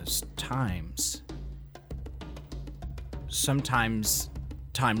advantage of those times, sometimes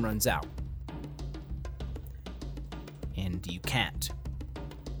time runs out. And you can't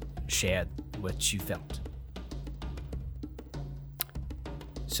share what you felt.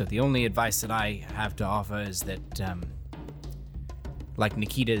 So the only advice that I have to offer is that, like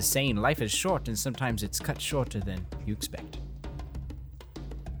Nikita is saying, life is short and sometimes it's cut shorter than you expect.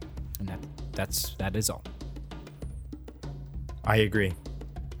 And that is all. I agree.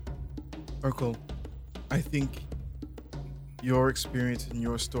 Urkel, I think your experience and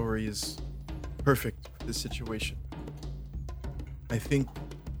your story is perfect for this situation. I think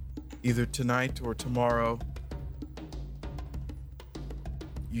either tonight or tomorrow,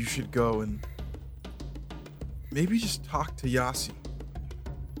 you should go and maybe just talk to Yasi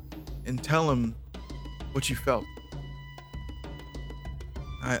and tell him what you felt.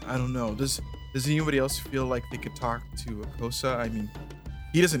 I don't know. Does anybody else feel like they could talk to Akosa? I mean,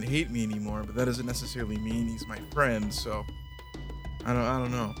 he doesn't hate me anymore, but that doesn't necessarily mean he's my friend, so I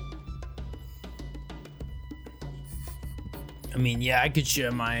don't know. I mean, yeah, I could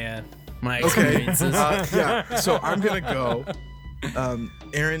share my my Okay. experiences. Yeah, so I'm gonna go.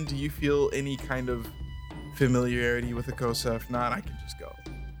 Aaron, do you feel any kind of familiarity with Akosa? If not, I can just go.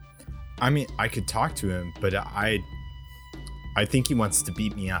 I mean, I could talk to him, but I think he wants to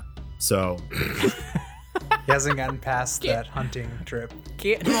beat me up. So He hasn't gotten past that hunting trip.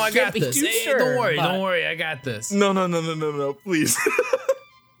 No, I got this. Hey, don't worry, I got this. No, please.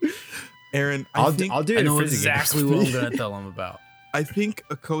 Aaron, I'll think do I it. know if Frizzy exactly gives what I'm me. gonna tell him about. I think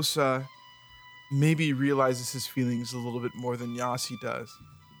Akosa maybe realizes his feelings a little bit more than Yasi does.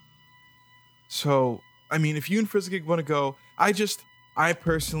 So, I mean, if you and Frizzigig want to go, I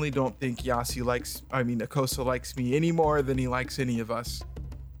personally don't think Akosa likes me any more than he likes any of us.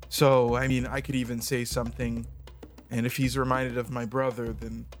 So, I mean, I could even say something, and if he's reminded of my brother,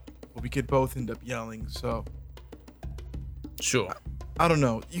 then we could both end up yelling. So, Sure. I don't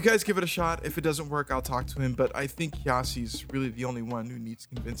know. You guys give it a shot. If it doesn't work, I'll talk to him. But I think Yasi's really the only one who needs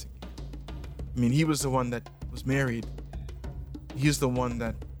convincing. I mean, he was the one that was married. He's the one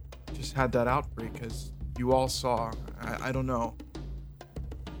that just had that outbreak, as you all saw. I don't know.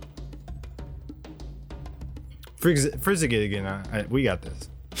 Frizzigig again. We got this.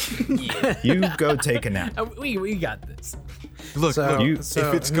 Yeah. You go take a nap. We got this. Look, So- look, so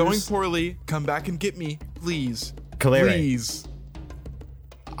if it's going who's- poorly, come back and get me, please. Kalere, Please.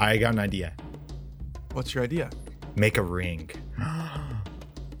 I got an idea. What's your idea? Make a ring.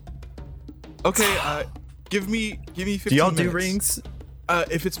 Okay, give me 15 Do y'all minutes. do rings?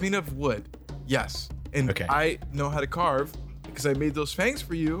 If it's made of wood, yes. And Okay. I know how to carve because I made those fangs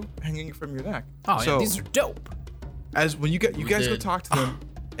for you hanging from your neck. Oh, so yeah, these are dope. as when you guys go did. talk to them,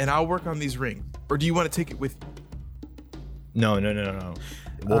 and I'll work on these rings. Or do you want to take it with you? No.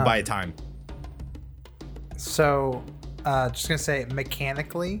 We'll buy time. So, just gonna say,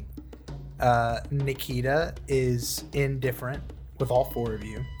 mechanically, Nikita is indifferent with all four of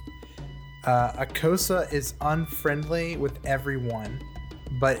you. Akosa is unfriendly with everyone,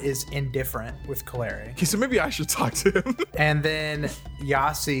 but is indifferent with Kalere. Okay, so maybe I should talk to him. And then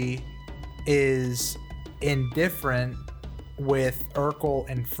Yasi is indifferent with Urkel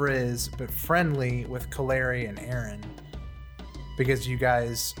and Frizz, but friendly with Kalere and Aaron. Because you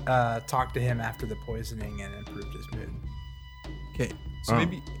guys talked to him after the poisoning and improved his mood. Okay, so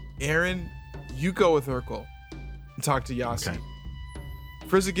maybe Aaron, you go with Urkel and talk to Yasi. Okay.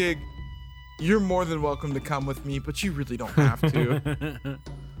 Frizzigig, you're more than welcome to come with me, but you really don't have to.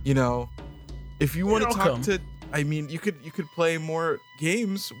 You know, if you want to I'll talk come. to, I mean, you could play more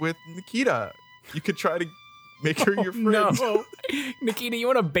games with Nikita. You could try to make her your friend. No. Nikita, you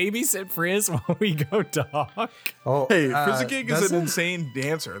want to babysit Frizz while we go talk? Oh, Hey, Frizzigig is an doesn't- insane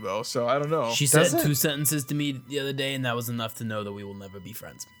dancer, though, so I don't know. She said Does it? 2 sentences to me the other day, and that was enough to know that we will never be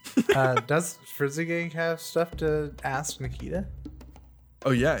friends. Does Frizzigig have stuff to ask Nikita?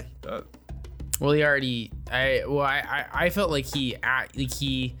 Oh yeah, he does. Well, he already. I felt like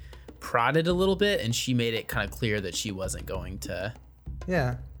he prodded a little bit, and she made it kind of clear that she wasn't going to.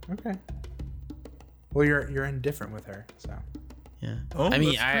 Yeah. Okay. Well, you're indifferent with her, so. Yeah. Oh, I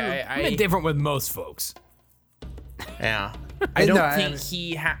mean, that's true. I'm different with most folks. Yeah. I No, don't I think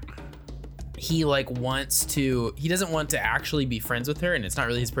understand. he like wants to. He doesn't want to actually be friends with her, and it's not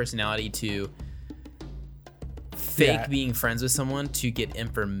really his personality to fake Yeah. being friends with someone to get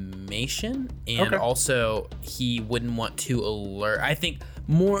information, and Okay. also he wouldn't want to alert. I think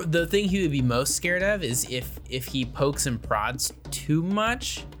more the thing he would be most scared of is if he pokes and prods too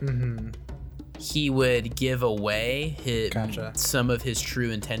much. he would give away Gotcha. some of his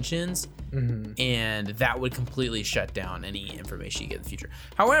true intentions, and that would completely shut down any information you get in the future.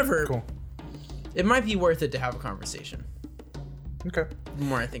 However, Cool. it might be worth it to have a conversation. Okay. The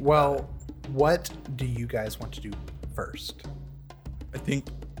more I think about Well, what do you guys want to do first? I think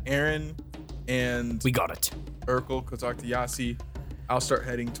Aaron and We got it. Urkel could talk to Yasi. I'll start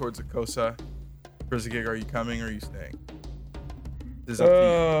heading towards Akosa. Brizagig, are you coming or are you staying? This is up to you.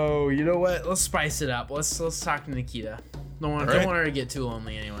 Oh, you know what? Let's spice it up. Let's talk to Nikita. Don't want Alright. her to get too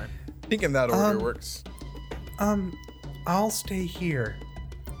lonely anyway. I think in that order works. I'll stay here,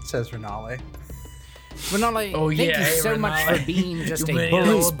 says Renale. Renale, Oh, thank yeah, you hey, so much Renale. for being just You've a been here the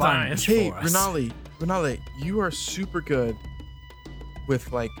bully whole time. sponge Hey, for us. Renale, you are super good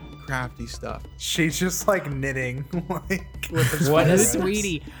with like crafty stuff. She's just like knitting, like with her What a sweater.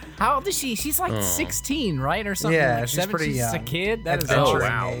 sweetie. How old is she? She's like 16, right? Or something. Yeah, like she's 7? pretty She's young. a kid. That is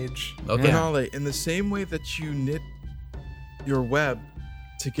Adventuring awesome. wow. age. Okay. Renale, in the same way that you knit your web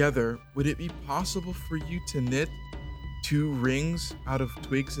together, would it be possible for you to knit 2 rings out of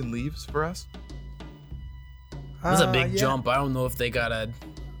twigs and leaves for us? That's a big Yeah. jump. I don't know if they got a.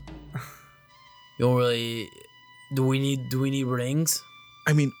 You don't really. Do we need rings?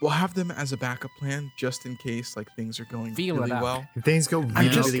 I mean, we'll have them as a backup plan just in case like things are going Feel it really out. well. If things go really,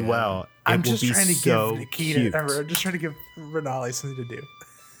 just- really well, I'm it will just be trying to so give Nikita. cute. I'm just trying to give Renale something to do.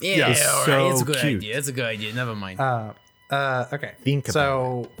 Yeah, It's all right. so It's a good cute. idea. It's a good idea. Never mind. Okay. Think about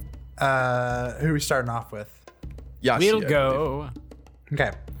so, who are we starting off with? Yasi, We'll I believe. go.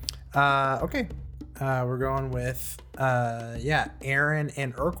 Okay. Okay. We're going with Aaron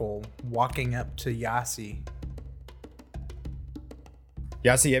and Urkel walking up to Yasi.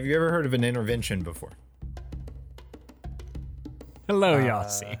 Yasi, have you ever heard of an intervention before? Hello,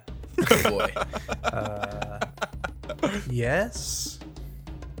 Yossi. Oh boy. Yes.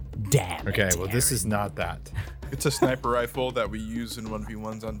 Damn Okay, it, well, this is not that. It's a sniper rifle that we use in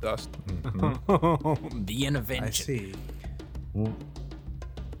 1v1s on Dust. the intervention. I see.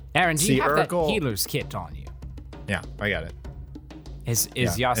 Aaron, do See, you have that Urkel- healer's kit on you? Yeah, I got it. Is Yeah,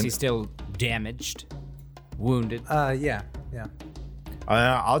 Yossi and- still damaged? Wounded? Yeah.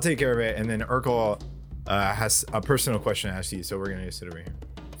 I'll take care of it, and then Urkel has a personal question to ask you, so we're gonna sit over here.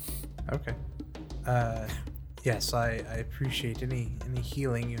 Okay. Yes, I appreciate any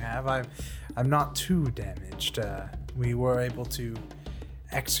healing you have. I'm not too damaged. We were able to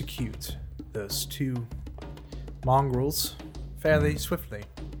execute those 2 mongrels fairly swiftly.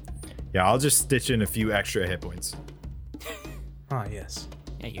 Yeah, I'll just stitch in a few extra hit points. Ah, yes.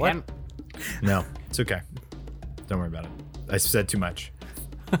 Yeah, you what? haven't- No, it's okay. Don't worry about it. I said too much.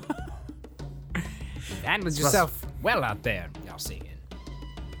 handled yourself well out there, Yossi. And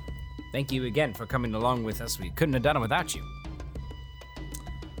thank you again for coming along with us. We couldn't have done it without you.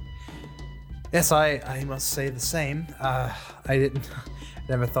 Yes, I must say the same. I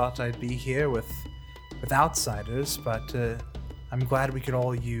never thought I'd be here with outsiders, but I'm glad we could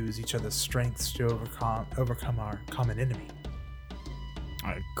all use each other's strengths to overcome our common enemy.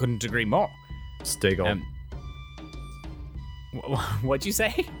 I couldn't agree more. Stay gold. What'd you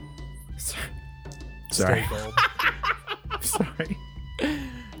say? Sorry. Stay gold. Sorry.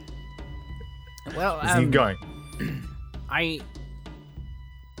 Well, Just keep going. I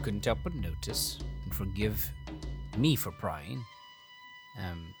couldn't help but notice and forgive me for prying.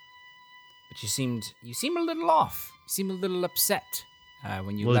 But you seem a little off. You seem a little upset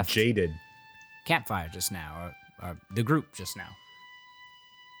when you A little left jaded. campfire just now, or the group just now.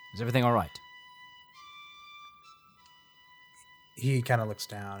 Is everything all right? He kind of looks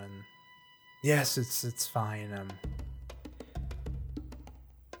down and yes, it's fine.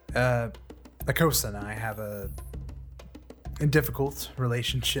 Akosa and I have a difficult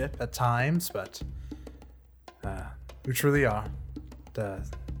relationship at times, but we truly are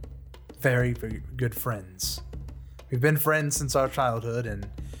very, very good friends. We've been friends since our childhood, and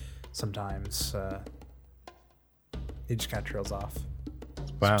sometimes he just kind of trails off.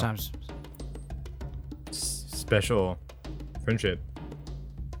 Wow. Sometimes. Special friendship.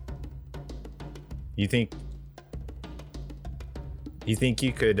 You think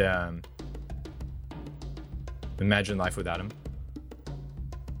you could imagine life without him?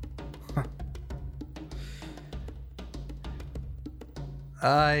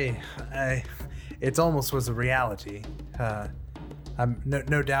 It almost was a reality.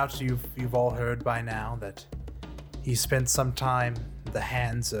 No doubt you've all heard by now that he spent some time at the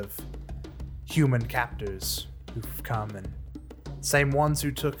hands of human captors who've come, and same ones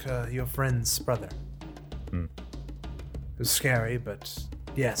who took your friend's brother. It was scary, but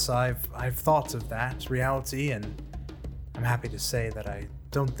yes, I've thought of that reality, and I'm happy to say that I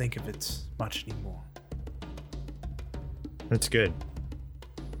don't think of it much anymore. That's good.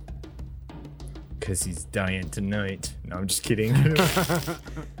 Because he's dying tonight. No, I'm just kidding.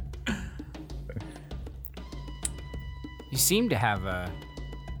 You seem to have a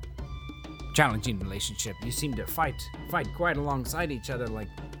challenging relationship. You seem to fight quite alongside each other, like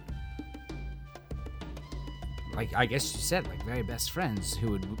I guess you said, like very best friends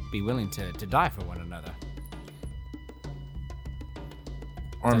who would be willing to die for one another.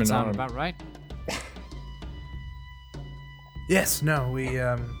 Arm Does that in sound arm. about right? Yes, no, we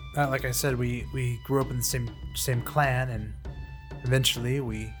like I said, we grew up in the same clan, and eventually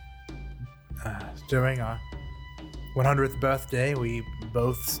we during our 100th birthday, we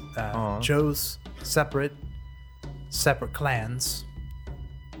both chose separate clans,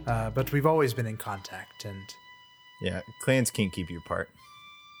 but we've always been in contact. And Yeah, clans can't keep you apart.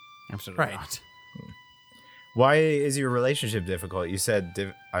 Absolutely Right. not. Why is your relationship difficult? You said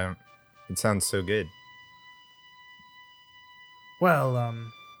it sounds so good. well,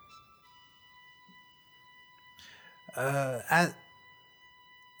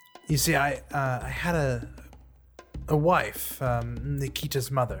 you see, I had a wife,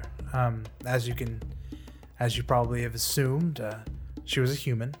 Nikita's mother. As you probably have assumed, she was a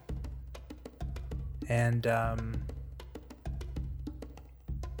human, and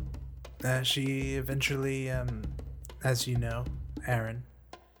she eventually, as you know, Aaron,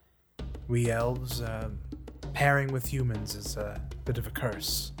 we elves, pairing with humans is a bit of a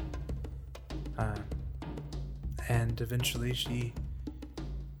curse. And eventually she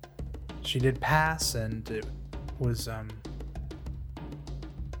did pass, and it was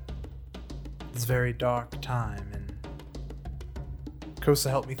this very dark time, and Kosa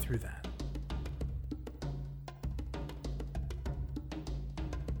helped me through that.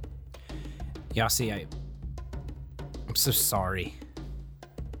 Yasi, I'm so sorry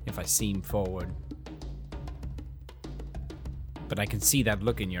if I seem forward. But I can see that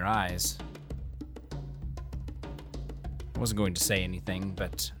look in your eyes. I wasn't going to say anything,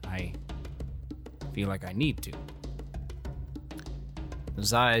 but I feel like I need to.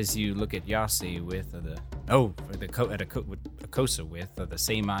 Those eyes you look at Yasi with are Kosa with are the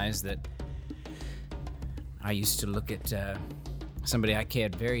same eyes that I used to look at somebody I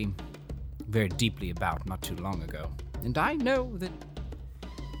cared very, very deeply about not too long ago. And I know that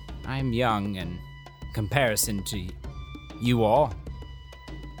I'm young in comparison to you all.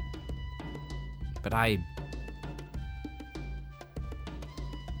 But I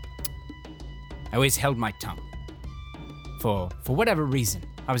always held my tongue. For whatever reason.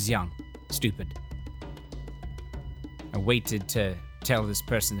 I was young, stupid. I waited to tell this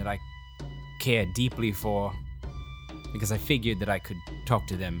person that I cared deeply for because I figured that I could talk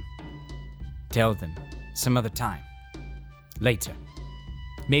to them, tell them some other time. Later.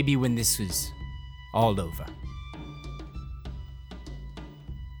 Maybe when this was all over.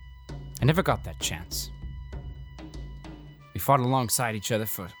 I never got that chance. We fought alongside each other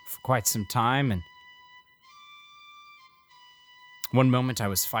for quite some time, and one moment I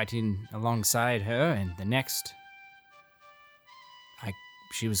was fighting alongside her, and the next,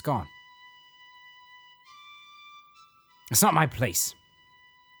 she was gone. It's not my place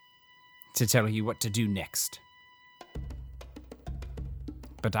to tell you what to do next.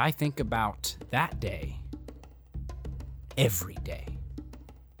 But I think about that day every day.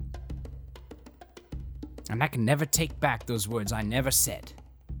 And I can never take back those words I never said.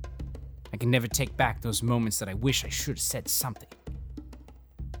 I can never take back those moments that I wish I should have said something.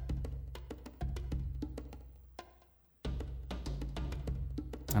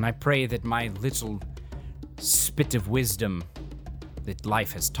 And I pray that my little spit of wisdom that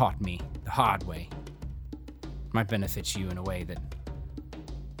life has taught me the hard way might benefit you in a way that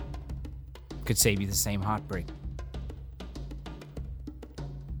could save you the same heartbreak.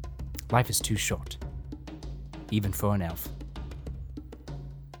 Life is too short, even for an elf.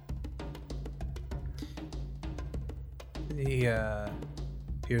 He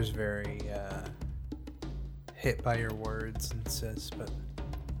appears very hit by your words and says, but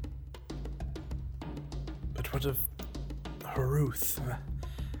what of Haruth?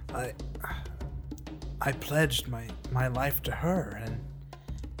 I pledged my life to her, and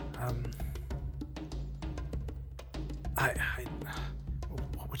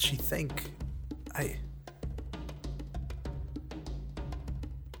what would she think?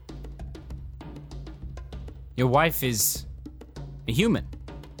 Your wife is a human.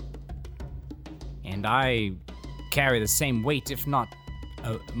 And I carry the same weight, if not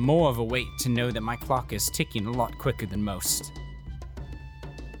more of a weight, to know that my clock is ticking a lot quicker than most.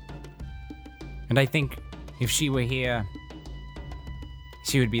 And I think if she were here,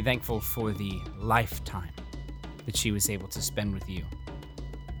 She would be thankful for the lifetime that she was able to spend with you.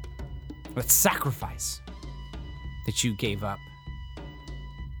 That sacrifice that you gave up.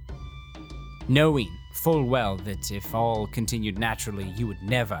 Knowing full well that if all continued naturally, you would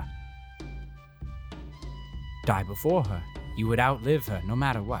never die before her. You would outlive her no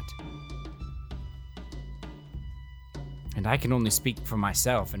matter what. And I can only speak for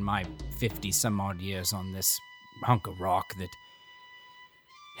myself in my 50-some-odd years on this hunk of rock that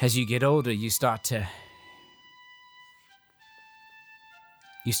as you get older, you start to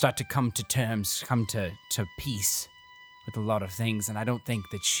come to terms, come to peace with a lot of things, and I don't think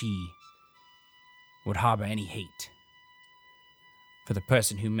that she would harbor any hate for the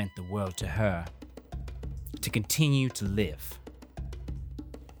person who meant the world to her, to continue to live,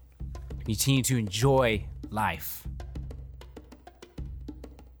 continue to enjoy life,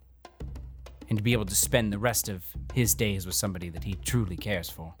 and to be able to spend the rest of his days with somebody that he truly cares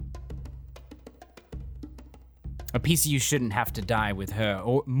for. A piece of you shouldn't have to die with her,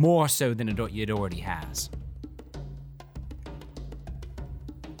 or more so than it already has.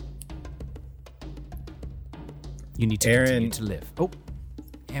 You need to continue to live. Oh,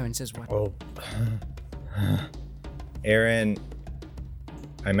 Aaron says what? Well, Aaron,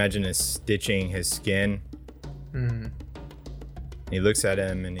 I imagine, is stitching his skin. Mm-hmm. He looks at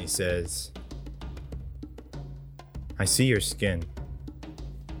him and he says, I see your skin.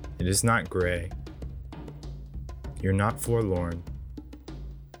 It is not gray. You're not forlorn.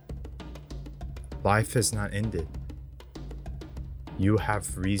 Life has not ended. You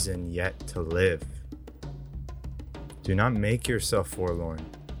have reason yet to live. Do not make yourself forlorn.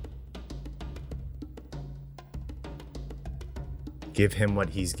 Give him what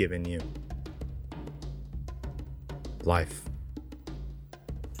he's given you. Life.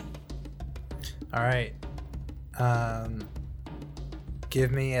 All right.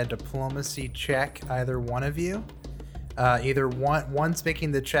 Give me a diplomacy check, either one of you. Either one's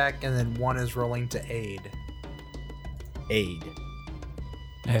making the check, and then one is rolling to aid. Aid.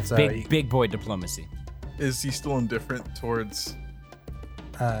 I have So big boy diplomacy. Is he still indifferent towards?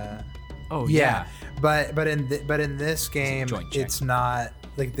 Oh Yeah, but in this game, joint check. it's not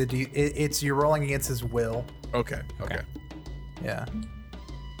like it's you're rolling against his will. Okay. Yeah.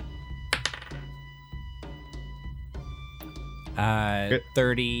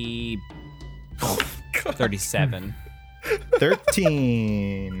 30, 37.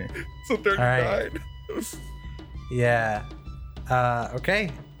 13. So 39. Yeah.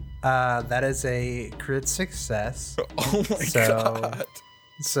 Okay. That is a crit success. Oh my god.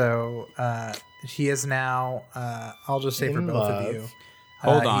 So he is now. I'll just say for In both love. of you.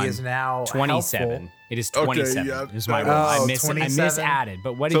 Hold on. He is now 27. helpful. It is Okay, 27. yeah, Is my that roll. was- I 27? misadded,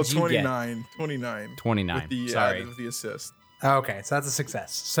 but what So did you get? 29. 29. With the Sorry. with the assist. Okay, so that's a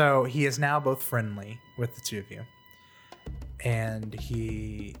success. So he is now both friendly with the two of you, and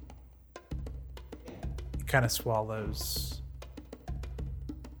he kind of swallows.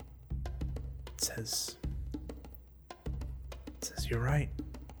 Says, "You're right.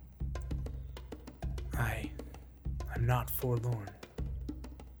 I'm not forlorn.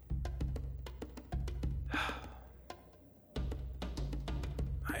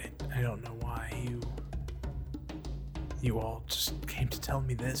 I don't know why you all just came to tell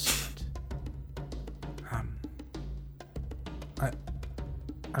me this, but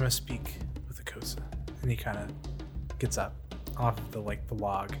I must speak with Akosa." And he kind of gets up off of the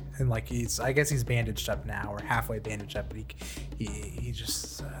log, and I guess he's bandaged up now, or halfway bandaged up, but he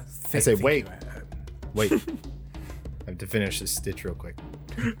just I say, wait. you, Wait. I have to finish this stitch real quick.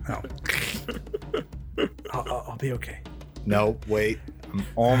 I'll be okay. No, wait. I'm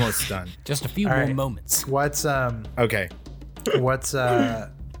almost done. Just a few All more right. moments. What's Okay. going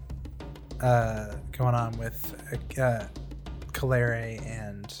on with Kalere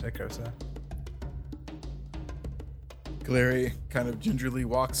and Akosa? Glary kind of gingerly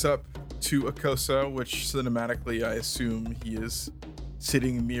walks up to Akosa, which cinematically I assume he is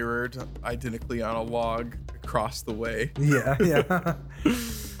sitting mirrored identically on a log across the way. Yeah.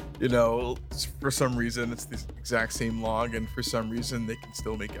 You know, for some reason it's the exact same log, and for some reason they can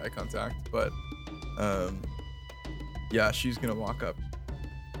still make eye contact. But yeah, she's gonna walk up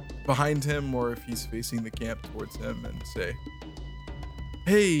behind him, or if he's facing the camp, towards him, and say,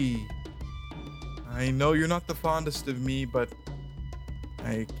 "Hey, I know you're not the fondest of me, but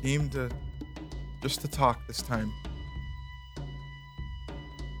I came just to talk this time."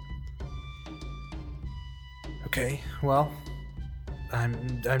 Okay. Well,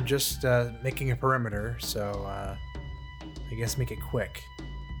 I'm just making a perimeter, so I guess make it quick.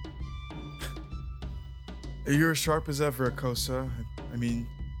 You're as sharp as ever, Akosa. I mean,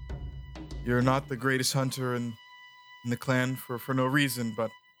 you're not the greatest hunter in the clan for no reason, but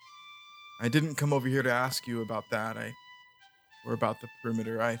I didn't come over here to ask you about that. Or about the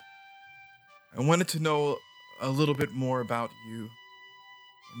perimeter. I wanted to know a little bit more about you.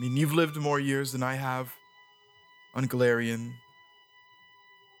 I mean, you've lived more years than I have on Galarian,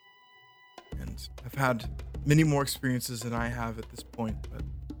 and I've had many more experiences than I have at this point, but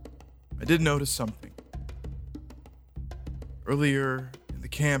I did notice something. Earlier in the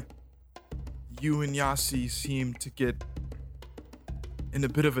camp, you and Yasi seemed to get in a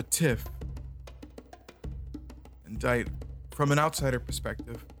bit of a tiff. And from an outsider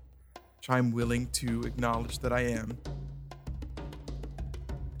perspective, which I'm willing to acknowledge that I am,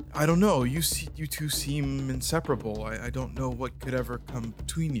 I don't know, you two seem inseparable. I don't know what could ever come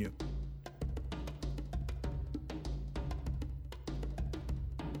between you.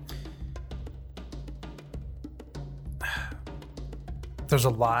 There's a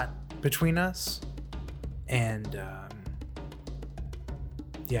lot between us, and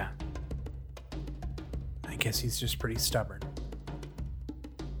yeah, I guess he's just pretty stubborn.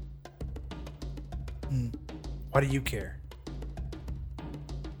 Why do you care?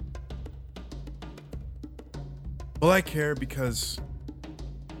 Well, I care because,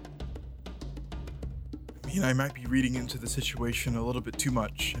 I mean, I might be reading into the situation a little bit too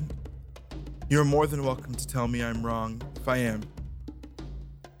much, and you're more than welcome to tell me I'm wrong if I am.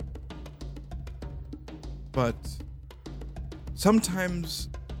 But sometimes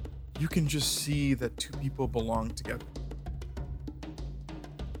you can just see that two people belong together.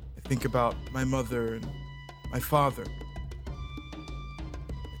 I think about my mother and my father.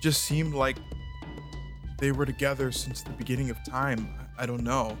 It just seemed like they were together since the beginning of time. I don't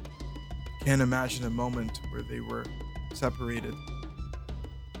know. Can't imagine a moment where they were separated.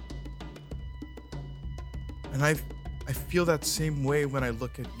 And I feel that same way when I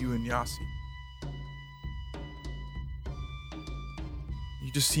look at you and Yasi.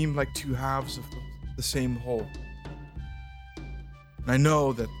 You just seem like two halves of the same whole. And I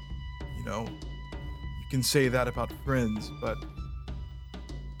know that, you know, you can say that about friends, but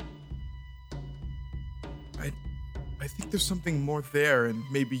I think there's something more there, and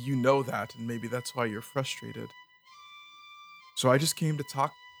maybe you know that, and maybe that's why you're frustrated. So I just came to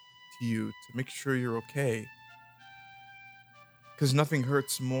talk to you to make sure you're okay. Because nothing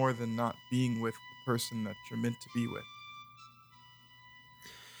hurts more than not being with the person that you're meant to be with.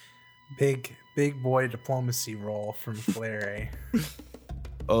 Big boy diplomacy roll from Claire.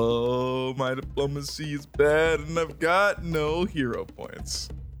 Oh, my diplomacy is bad, and I've got no hero points.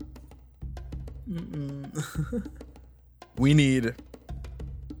 We need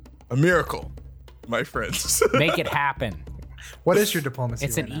a miracle, my friends. Make it happen. What is your diplomacy?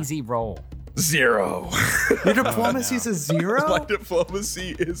 It's right an now? easy roll. 0. Your diplomacy is a 0? My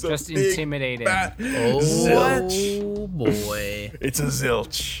diplomacy is Just a big intimidating. fat Oh, zilch. boy. It's a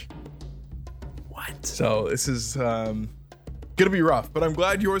zilch. What? So this is gonna be rough, but I'm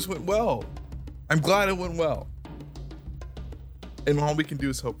glad yours went well. I'm glad it went well. And all we can do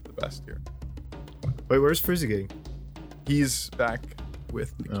is hope for the best here. Wait, where's Frizzigig? He's back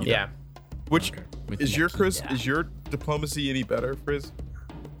with Nikita. Yeah. Which With is your Nikita. Is your diplomacy any better, Frizz?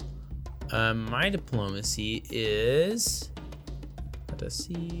 My diplomacy is. Let's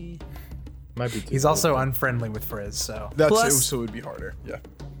see. Might be. He's also unfriendly with Frizz, so That's Plus- so it would be harder. Yeah.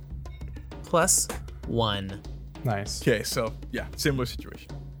 +1. nice. Okay, so yeah, similar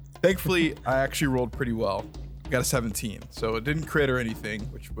situation. Thankfully, I actually rolled pretty well. I got a 17, so it didn't crit or anything,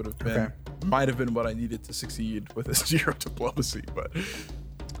 which would have been Okay. might have been what I needed to succeed with a 0 diplomacy,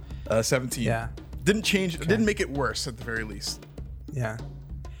 but 17. Yeah. Didn't change. Didn't make it worse at the very least. Yeah.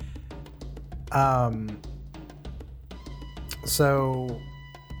 So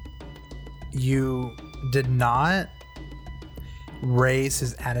you did not raise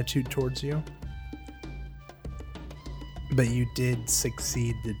his attitude towards you, but you did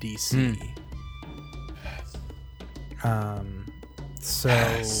succeed the DC. So,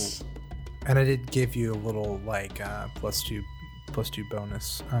 and I did give you a little like +2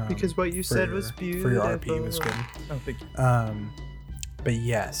 bonus. Because what you said was for your RP was beautiful. good. Oh, thank you. But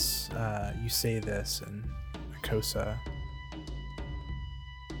yes, you say this, and Akosa,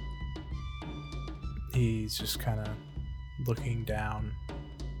 he's just kind of looking down.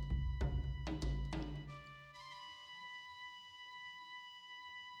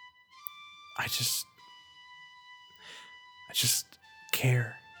 I just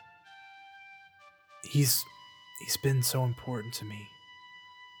care. He's been so important to me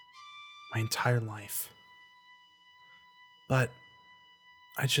my entire life. But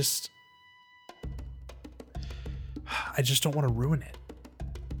I just don't want to ruin it.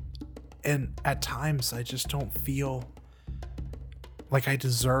 And at times, I just don't feel like I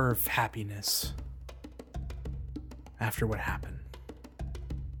deserve happiness after what happened.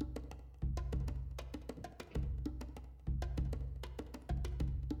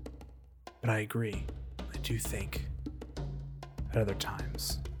 But I agree. I do think at other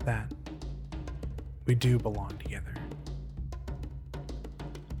times that we do belong together.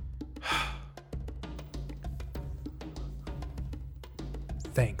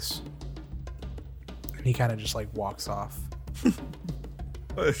 Thanks. And he kind of just like walks off.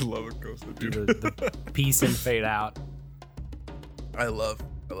 I love it, Kosa, Do dude. the piece and fade out. I love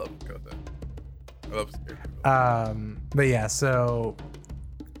Kosa. I love Scarecrow. But yeah, so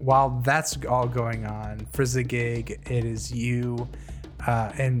while that's all going on, Frizzigig, it is you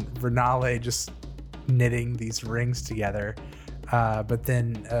and Renale just knitting these rings together. But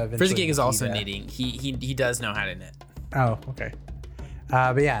then eventually Frizzigig is also Nikita- knitting. He does know how to knit. Oh, okay.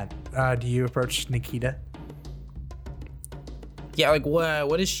 But yeah, do you approach Nikita? Yeah, like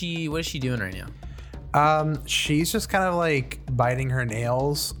what is she doing right now? She's just kind of like biting her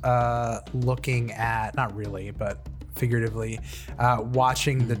nails, looking at, not really, but figuratively,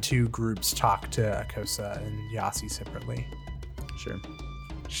 watching the two groups talk to Akosa and Yasi separately. Sure.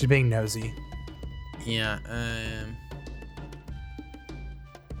 She's being nosy. Yeah.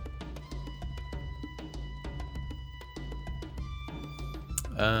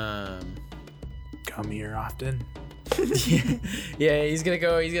 Come here often. Yeah, he's gonna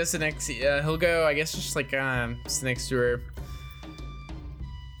go. He's gonna sit next. He'll go. I guess just like sit next to her.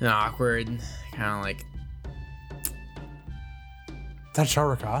 Awkward, kind of like. That's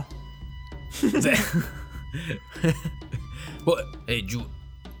Sharaka. What? Hey,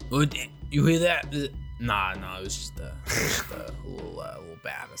 you hear that? Nah, it was just a little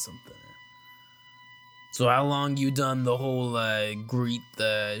bad or something. So how long you done the whole greet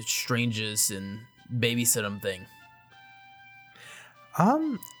the strangers and babysit them thing?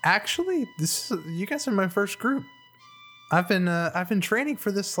 Actually, you guys are my first group. I've been training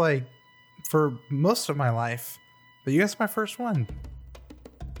for this like for most of my life, but you guys are my first one.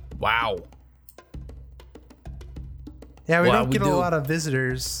 Wow. Yeah, we Well, don't we get a do. lot of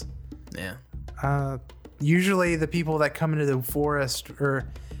visitors. Yeah. Usually the people that come into the forest, or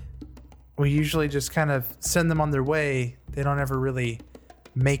we usually just kind of send them on their way. They don't ever really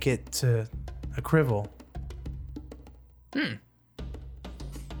make it to a crivel.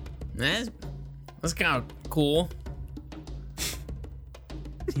 That's kind of cool.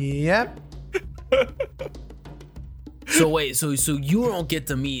 Yep. So wait, so you don't get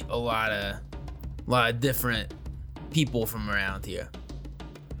to meet a lot of different people from around here.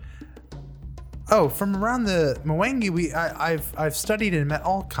 Oh, from around the Mwangi, I've studied and met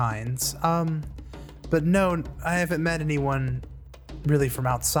all kinds. But no, I haven't met anyone really from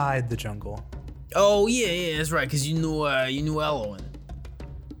outside the jungle. Oh yeah, that's right. Cause you knew Elowen.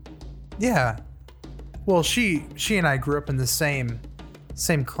 Yeah. Well, she and I grew up in the same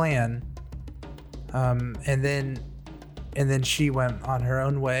clan. And then she went on her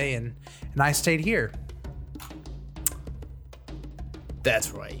own way, and I stayed here.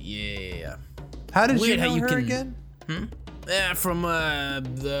 That's right. Yeah. How did Weird you how know you her can- again? Yeah, from I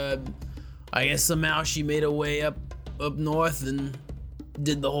guess somehow she made her way up north and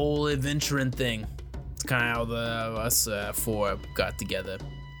did the whole adventuring thing. It's kind of how us four got together.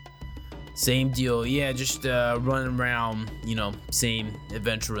 Same deal. Yeah, just running around, same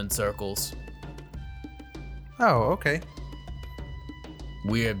adventuring circles. Oh, okay.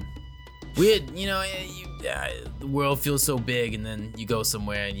 Weird. The world feels so big, and then you go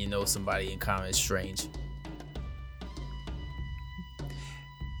somewhere and you know somebody in common. It's strange.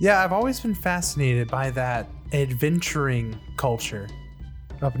 Yeah, I've always been fascinated by that adventuring culture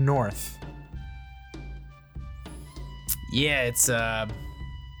up north. Yeah, it's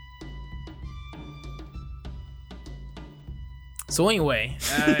So anyway,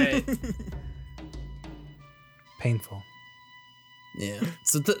 Painful. yeah.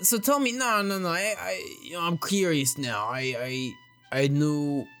 So tell me, no. I'm curious now. I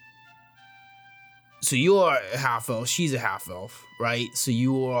knew. So you are a half elf. She's a half elf, right? So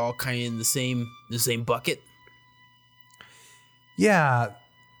you are all kind of in the same bucket. Yeah.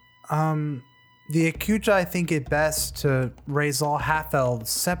 The Ekujae think it best to raise all half elves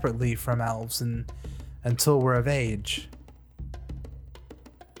separately from elves until we're of age.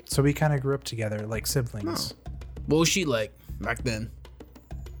 So we kind of grew up together like siblings. What was she like back then?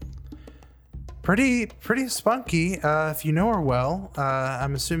 Pretty spunky. If you know her well,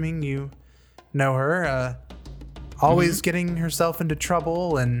 I'm assuming you know her. Always getting herself into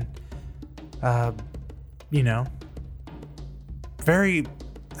trouble and, very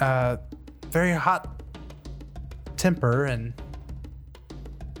very hot temper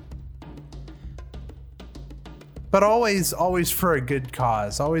but always for a good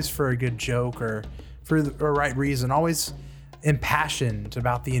cause, always for a good joke or for the right reason, always impassioned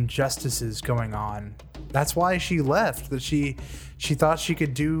about the injustices going on. That's why she left, that she thought she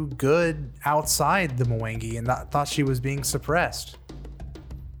could do good outside the Mwangi and thought she was being suppressed.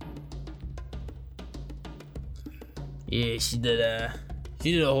 Yeah, she did a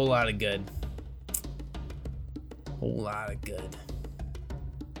whole lot of good. Whole lot of good.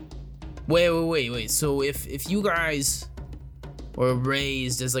 Wait. So if you guys were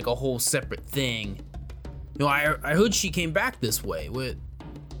raised as like a whole separate thing, you know, I heard she came back this way. Where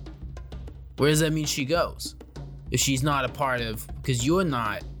does that mean she goes? If she's not a part of, because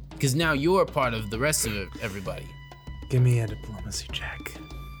now you're a part of the rest of everybody. Give me a diplomacy check.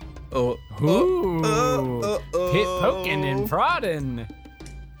 Ooh. Hit poking and prodding.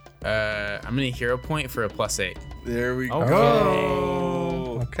 I'm gonna hero point for a +8. There we go.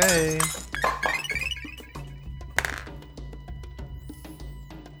 Okay.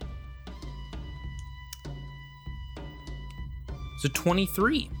 So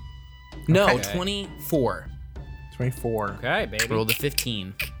 23. No, Okay. 24. 24. Okay, baby. Rolled a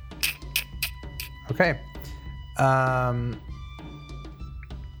 15. Okay.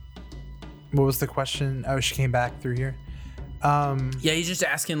 What was the question? Oh, she came back through here. Yeah, he's just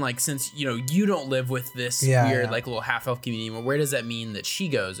asking, like, since you don't live with this Yeah, weird yeah. like little half elf community anymore, where does that mean that she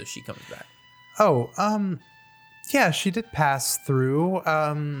goes if she comes back? Oh, yeah, she did pass through.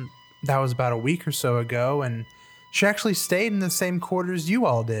 That was about a week or so ago, and she actually stayed in the same quarters you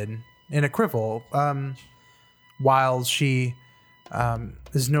all did in a crivel. While she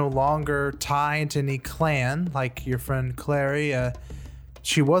is no longer tied to any clan like your friend Clary,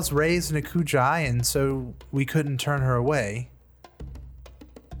 she was raised in Ekujae, and so we couldn't turn her away.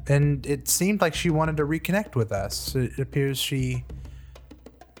 And it seemed like she wanted to reconnect with us. It appears she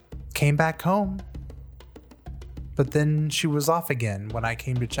came back home, but then she was off again when I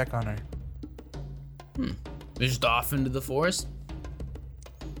came to check on her. They're just off into the forest?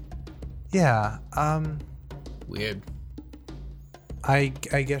 Yeah, Weird. I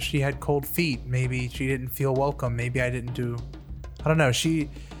guess she had cold feet. Maybe she didn't feel welcome. Maybe I didn't do... I don't know. She,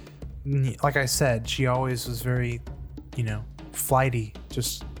 like I said, she always was very, flighty.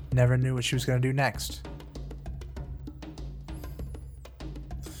 Just never knew what she was going to do next.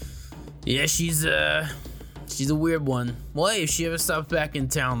 Yeah, she's a weird one. Well, hey, if she ever stops back in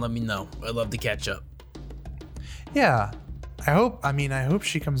town, let me know. I'd love to catch up. Yeah, I hope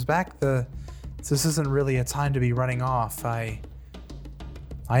she comes back. This isn't really a time to be running off. I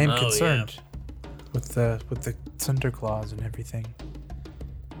am Oh, concerned with the Thunder Claws and everything.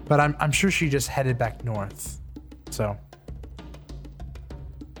 But I'm sure she just headed back north. So.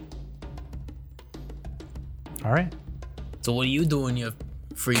 All right. So what do you do in your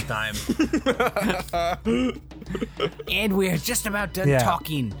free time? And we're just about done Yeah.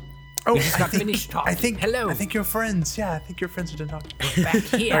 talking. Oh, We just got finished talking. I think Hello. I think you're friends. Yeah, I think you're friends with the doctor. Back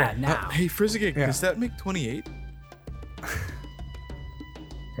here now. Hey, Frizzigig, Yeah. does that make 28?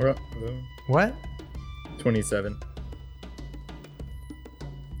 What? 27.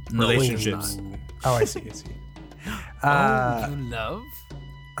 No. Relationships. Oh, I see. You love?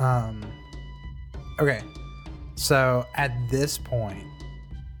 Okay. So at this point,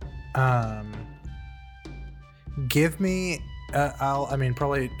 give me,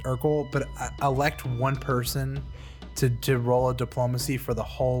 probably Urkel, but elect one person to roll a diplomacy for the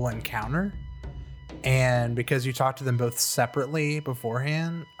whole encounter. And because you talked to them both separately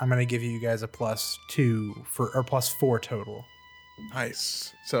beforehand, I'm going to give you guys a +2 or +4 total.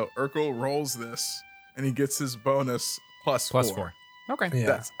 Nice. So Urkel rolls this, and he gets his bonus +4. Okay. Yeah.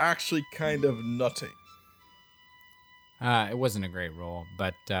 That's actually kind of nutty. It wasn't a great roll,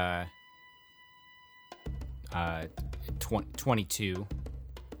 but 22.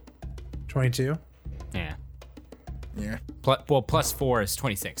 22? Yeah. Yeah. +4 is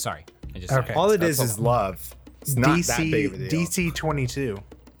 26. Sorry. I just Okay. All it is love. It's not that big of a deal. DC 22.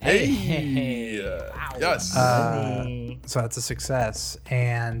 Hey. Wow. Yes. So that's a success.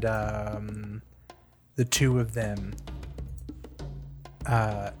 And the two of them,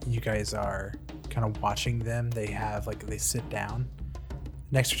 you guys are kind of watching them. They sit down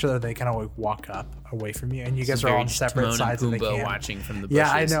next to each other. They kind of walk up away from you, and you guys are on separate Timon sides of and the Pumbaa camp. watching from the bushes. Yeah,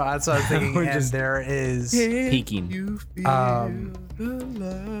 I know. That's what I was thinking. We're And just- there is, Peeking. You feel the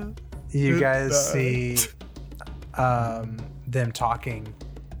love. you guys Goodbye. see them talking,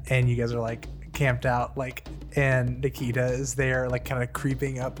 and you guys are like camped out, and Nikita is there, kind of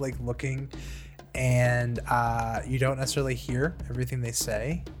creeping up, looking, and you don't necessarily hear everything they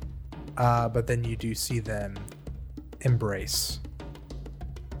say, but then you do see them embrace.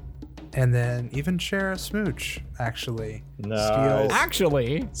 And then even share a smooch, actually.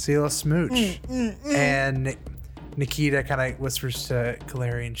 Actually. Steal a smooch. And Nikita kind of whispers to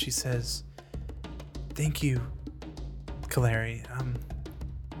Kaleri, and she says, "Thank you, Kaleri.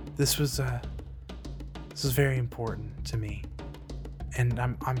 This was very important to me, and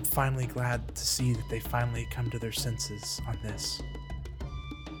I'm finally glad to see that they finally come to their senses on this.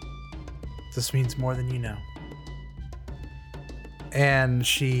 This means more than you know." And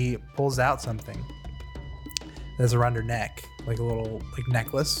she pulls out something that's around her neck, like a little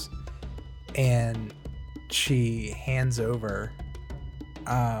necklace, and she hands over.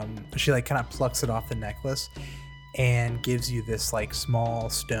 She kind of plucks it off the necklace and gives you this small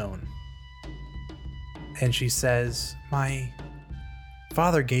stone. And she says, "My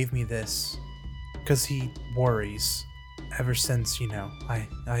father gave me this because he worries ever since,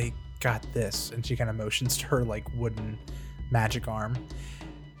 I got this." And she kind of motions to her wooden magic arm,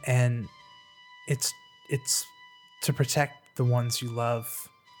 and it's to protect the ones you love,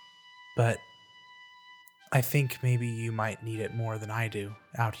 but I think maybe you might need it more than I do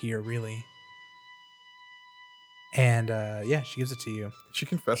out here, really. And she gives it to you. She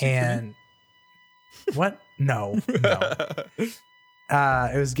confessing to me? What? No. It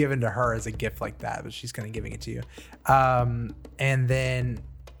was given to her as a gift like that, but she's kind of giving it to you. And then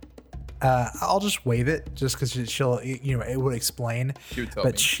I'll just wave it just because she'll, it would explain. She would tell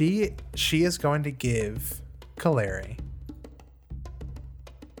but me. she is going to give Kaleri,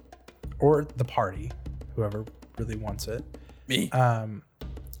 or the party, whoever really wants it. Me.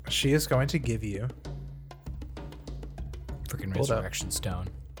 She is going to give you Freaking resurrection stone.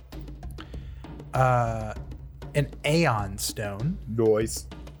 an Aeon stone. Noise.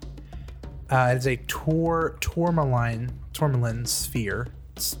 It is a tourmaline sphere.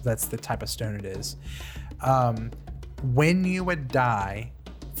 That's the type of stone it is. When you would die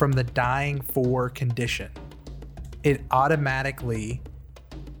from the dying 4 condition, it automatically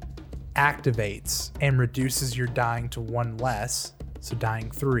activates and reduces your dying to 1 less, so dying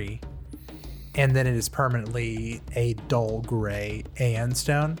 3, and then it is permanently a dull gray Aeon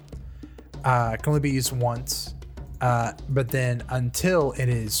stone. It can only be used once, but then until it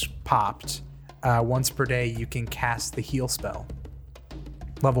is popped, once per day you can cast the heal spell.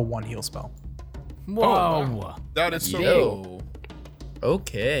 Level 1 heal spell. Whoa. wow. That is so cool. Yo.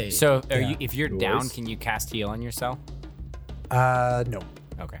 Okay. So if you're down, can you cast heal on yourself? No.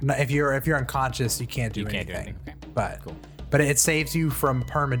 Okay. No, if you're unconscious, you can't do anything. Can't do anything. Okay. But Cool. but it saves you from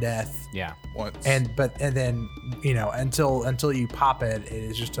permadeath. Yeah. Once. And then until you pop it, it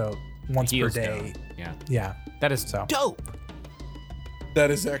is just a once Heal per day. stone. Yeah. Yeah. That is So. dope. That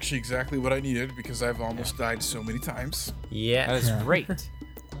is actually exactly what I needed because I've almost died so many times. yeah. That is Yeah. great.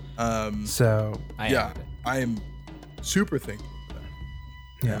 So I Yeah, added it. I am super thankful for that.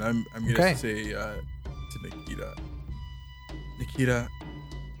 Yeah. And I'm going Okay. to say to Nikita,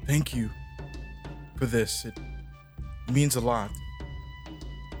 thank you for this. It means a lot.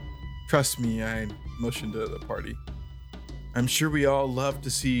 Trust me, I motioned to the party. I'm sure we all love to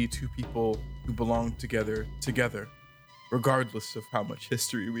see 2 people who belong together, regardless of how much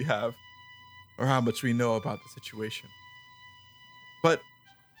history we have or how much we know about the situation. But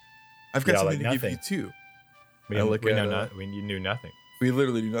I've got Yeah, something like to give you nothing. too. We I look know at, not, you knew nothing. We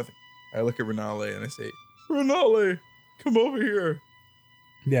literally do nothing. I look at Renale and I say, Renale, come over here.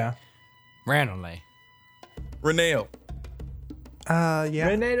 yeah. Randomly. Renale. Yeah.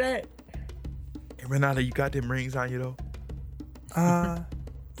 Hey, Renale, you got them rings on you though?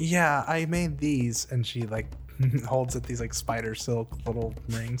 Yeah, I made these, and she holds up these spider silk little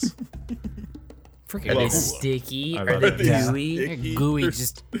rings. Freaking Are they cool. sticky? I Are love they it. Yeah. gooey? They're gooey,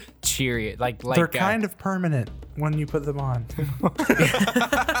 just cheery. Like They're kind of permanent when you put them on.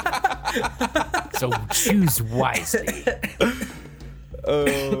 So choose wisely.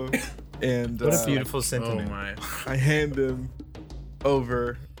 And What a beautiful Oh sentiment. my. I hand them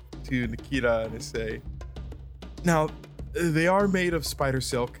over to Nikita and I say, now they are made of spider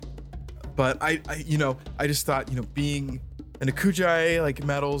silk, but I just thought, being an Ekujae,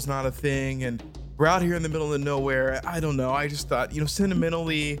 metal's not a thing, and we're out here in the middle of nowhere. I don't know. I just thought,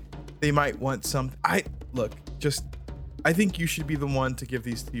 sentimentally, they might want something. I think you should be the one to give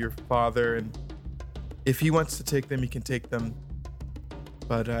these to your father, and if he wants to take them, he can take them.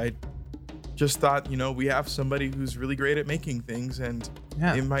 But I just thought, we have somebody who's really great at making things, and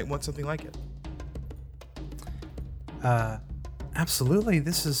Yeah. they might want something like it. Absolutely.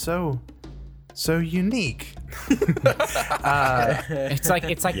 This is so unique. It's like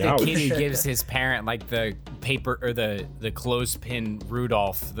the Ouch. kid who gives his parent the paper or the clothespin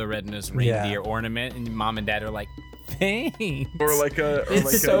Rudolph the red-nosed reindeer ornament, and mom and dad are like, thanks. Or like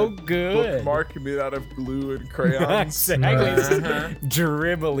It's so good. bookmark made out of glue and crayons. Exactly. It's just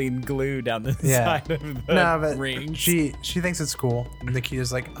dribbling glue down the side of the ring. she thinks it's cool.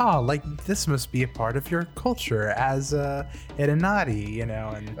 Nikita's like, oh, like this must be a part of your culture as a Illuminati, you know.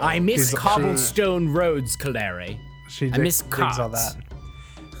 And I miss cobblestone roads, Calere. She I miss digs all cots. that.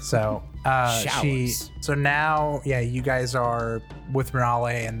 So Showers. so now you guys are with Renale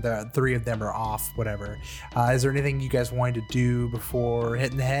and the three of them are off, whatever. Is there anything you guys wanted to do before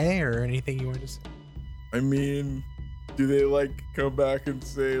hitting the hay, or anything you wanted to say? I mean, do they like come back and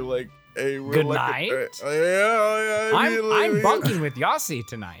say like, "Hey, we're Good like night? I'm I'm bunking with Yossi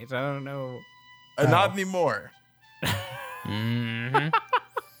tonight. I don't know. Not anymore.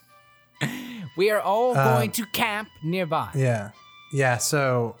 We are all going to camp nearby. Yeah.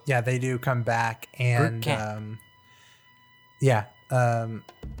 So they do come back, and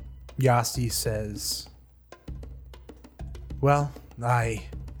Yossi says, "Well, I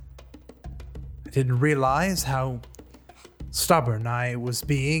didn't realize how stubborn I was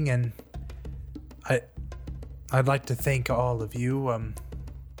being, and I'd like to thank all of you.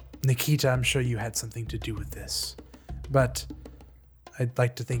 Nikita, I'm sure you had something to do with this, but I'd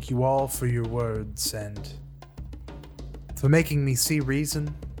like to thank you all for your words and for making me see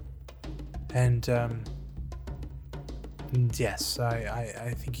reason. And yes,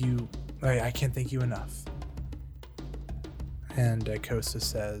 I think you, I can't thank you enough." And Costa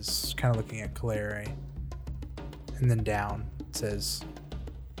says, kind of looking at Calere, and then down, says,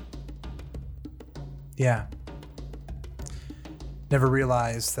 "Yeah. Never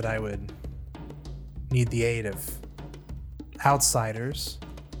realized that I would need the aid of outsiders.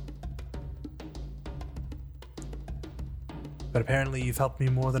 But apparently you've helped me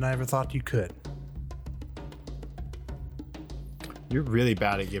more than I ever thought you could." You're really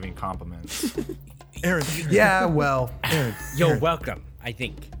bad at giving compliments. Aaron, Yeah, well, You're welcome, I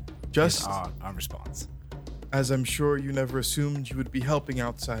think. just is our response. as I'm sure you never assumed you would be helping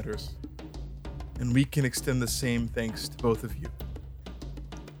outsiders, and we can extend the same thanks to both of you.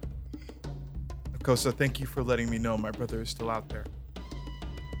 Kosa, thank you for letting me know my brother is still out there.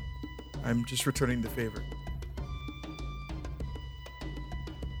 I'm just returning the favor.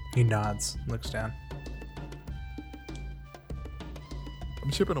 he nods, looks down. I'm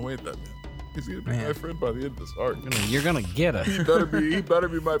chipping away at that man. He's gonna be my friend by the end of this arc. You're gonna get us. He better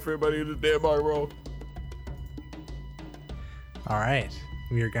be my friend by the end of the damn arc, bro. All right,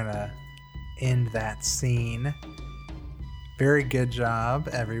 we are gonna end that scene. Very good job,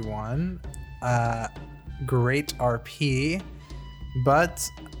 everyone. Great RP, but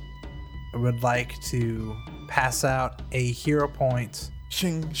I would like to pass out a hero point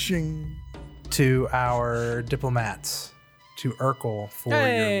Shing, shing. to our diplomats, to Urkel, for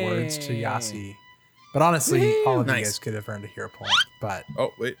your words to Yossi. But honestly, all of you guys could have earned a hero point. But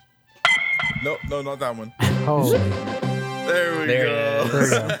Oh, wait. No, not that one. holy, There we go. there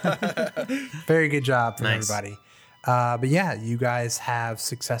we go. Very good job from Nice. everybody. But yeah, you guys have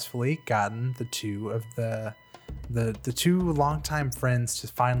successfully gotten the two of the two longtime friends to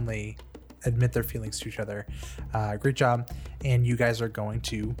finally admit their feelings to each other. Great job, and you guys are going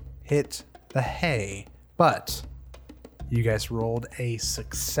to hit the hay. But you guys rolled a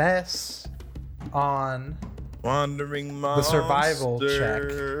success on Wandering the monster. survival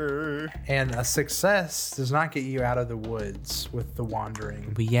check, and a success does not get you out of the woods with the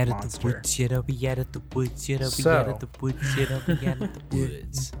wandering We at the monster. woods, we at the woods, we So- at the woods, we at the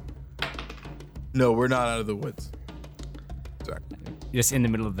woods. No, we're not out of the woods. Exactly. Just in the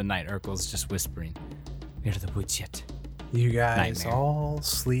middle of the night, Urkel's just whispering, "We're the woods yet." You guys Nightmare. all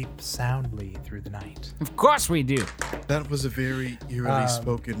sleep soundly through the night. Of course we do. That was a very eerily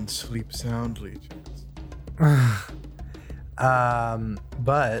spoken sleep soundly, Chance.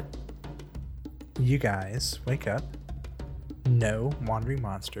 But you guys wake up. No wandering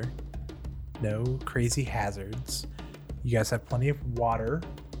monster. No crazy hazards. You guys have plenty of water.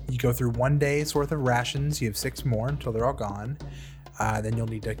 You go through 1 day's worth of rations. You have 6 more until they're all gone. Then you'll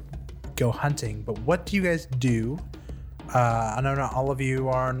need to go hunting. But what do you guys do? I know not all of you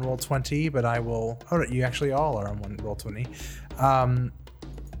are on roll 20, but I will. Oh, no, you actually all are on roll 20.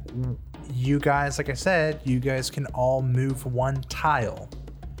 You guys, like I said, you guys can all move 1 tile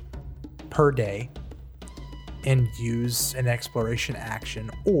per day and use an exploration action,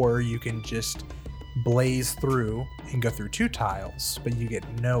 or you can just blaze through and go through 2 tiles, but you get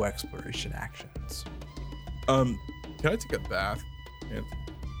no exploration actions. Can I take a bath? Yeah.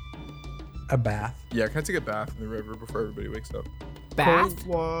 A bath? Yeah, can I take a bath in the river before everybody wakes up? Bath?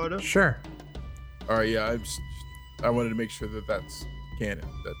 Water. Sure. All right, yeah. I wanted to make sure that that's canon.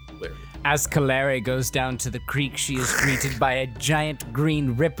 That Larry. As Kalari goes down to the creek, she is greeted by a giant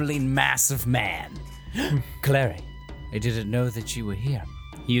green rippling mass of man. Kalari, I didn't know that you were here.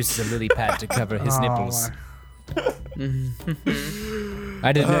 He uses a lily pad to cover his nipples.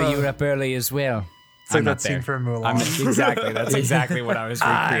 I didn't know you were up early as well. It's like that scene from Mulan. Exactly. That's exactly what I was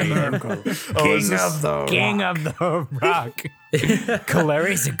recreating. King of the Rock.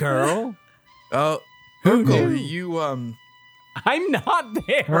 Kalari's a girl? Oh, Urkel, you I'm not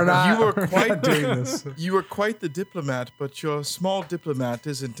there. We're not. You were quite doing this. You were quite the diplomat, but your small diplomat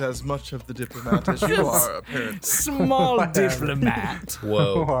isn't as much of the diplomat as you are, apparently. Small diplomat.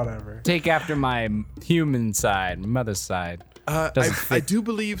 Whoa. Whatever. Take after my human side, mother's side. Doesn't I fit. do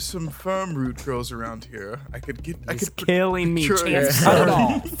believe some firm root grows around here. I could Killing me, Sure, Chance. yeah. Cut it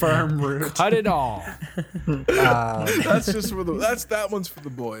all. Firm root. Cut it all. That's just for that one's for the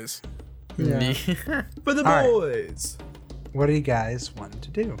boys. Yeah. For the All right. boys. What do you guys want to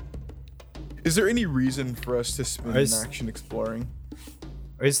do? Is there any reason for us to spend an Is- action exploring?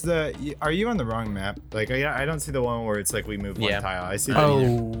 Are you on the wrong map? Like, I don't see the one where it's like we move one Yeah. tile. I see the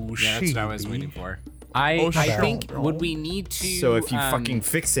Oh, Yeah, that's what I was waiting for. I shit. think, would we need to... So if you fucking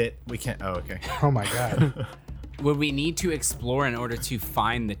fix it, we can't. Oh, okay. Oh my god. Would we need to explore in order to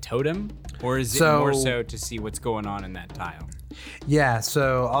find the totem? Or is it So- more so to see what's going on in that tile? Yeah,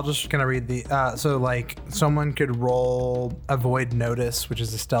 so I'll just kind of read the. So, like, someone could roll avoid notice, which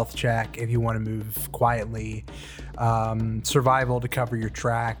is a stealth check if you want to move quietly. Survival to cover your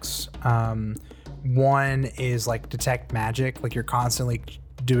tracks. One is like detect magic, like you're constantly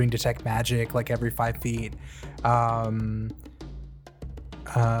doing detect magic, like every 5 feet.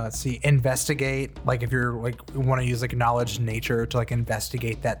 Let's see, investigate, like if you're like want to use like knowledge nature to like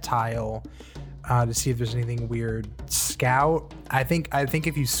investigate that tile. To see if there's anything weird. Scout. I think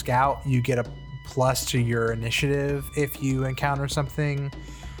if you scout, you get a plus to your initiative if you encounter something.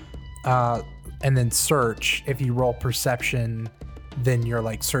 And then search. If you roll perception, then you're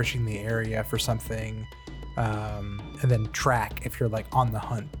like searching the area for something. And then track. If you're like on the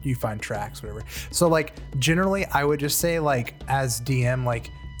hunt, you find tracks, whatever. So like generally, I would just say like as DM, like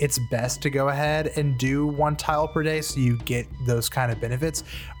it's best to go ahead and do 1 tile per day so you get those kind of benefits.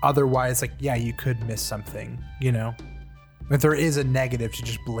 Otherwise, like, yeah, you could miss something, you know? If there is a negative to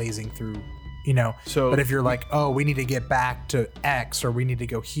just blazing through, you know? So- but if you're like, oh, we need to get back to X or we need to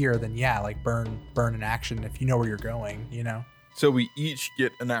go here, then yeah, like burn an action if you know where you're going, you know? So we each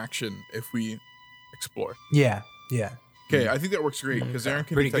get an action if we explore. Yeah, yeah. Okay, I think that works great because Aaron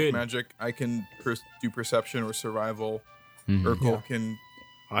can Pretty detect good. magic. I can do perception or survival. Mhm. Urkel Yeah. can.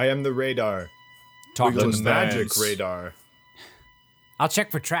 I am the radar. Talk to The Wiggles us. magic stands. radar. I'll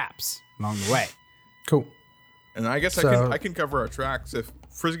check for traps along the way. Cool. And I guess So- I can cover our tracks. If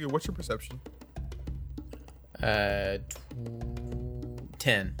Frisky, what's your perception?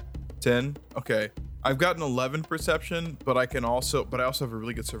 10. 10. Okay, I've got an 11 perception, but I also have a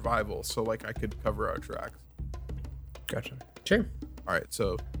really good survival, so like I could cover our tracks. Gotcha. Sure. All right,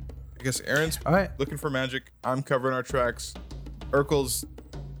 so I guess Aaron's All right. looking for magic. I'm covering our tracks. Urkel's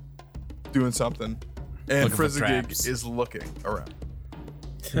doing something, and Looking for Frizzigig traps. is looking around.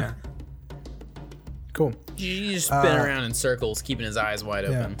 Yeah. Cool. You just spin around in circles, keeping his eyes wide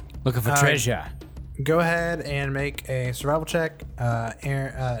open. Looking for treasure. Go ahead and make a survival check.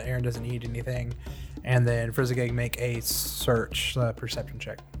 Aaron doesn't need anything. And then Frizzigig make a search perception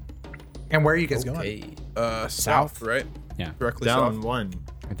check. And where are you guys going? Okay. South, right? Yeah. Directly Down south. 1.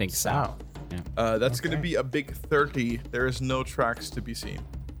 I think south. Yeah. That's going to Okay. be a big 30. There is no tracks to be seen.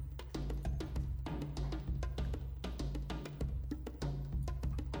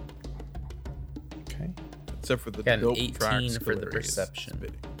 Okay. Except for the Got an dope 18 tracks for the Galarius perception.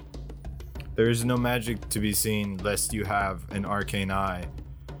 spitting. There is no magic to be seen lest you have an arcane eye.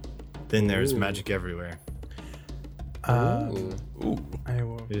 Then there's magic everywhere. Ooh. Ooh. I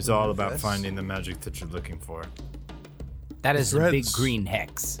will It is all remove about this. finding the magic that you're looking for. That is a big Threads. green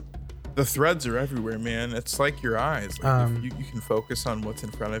hex. The threads are everywhere, man. It's like your eyes. Like if you can focus on what's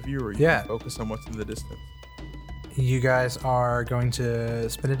in front of you, or you Yeah. can focus on what's in the distance. You guys are going to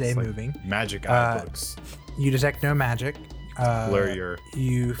spend a day moving. Magic eye books. You detect no magic. Blur your.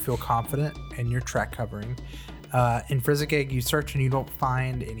 You feel confident in your track covering. In Frizzigig, you search and you don't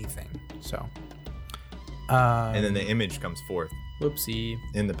find anything. So. And then the image comes forth Whoopsie.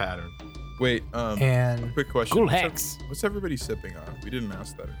 in the pattern. Wait, and quick question. Cool What's hex. What's everybody sipping on? We didn't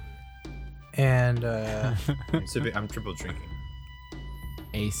ask that. and I'm triple drinking.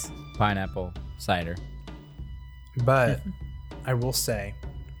 Ace, pineapple, cider. but I will say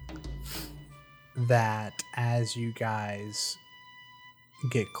that as you guys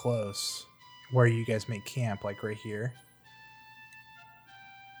get close, where you guys make camp, like right here.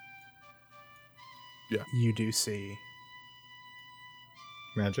 Yeah. You do see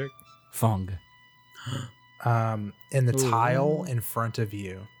Magic. Fong. in the tile in front of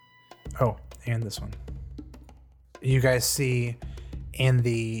you. Oh, and this one. You guys see in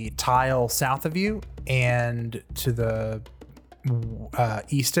the tile south of you and to the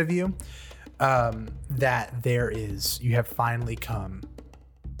east of you that you have finally come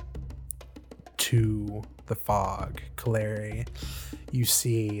to the fog. Kaleri, you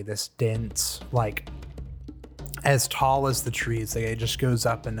see this dense, like as tall as the trees. Like it just goes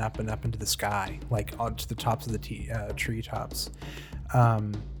up and up and up into the sky, like onto the tops of the treetops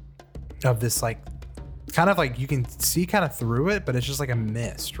of this, like kind of like you can see kind of through it, but it's just like a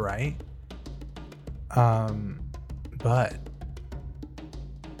mist, right? But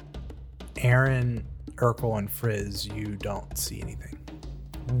Aaron, Urkel, and Frizz, you don't see anything.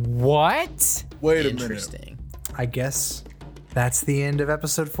 What? Wait a minute. Interesting. I guess that's the end of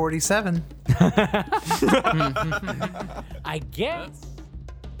episode 47. I guess.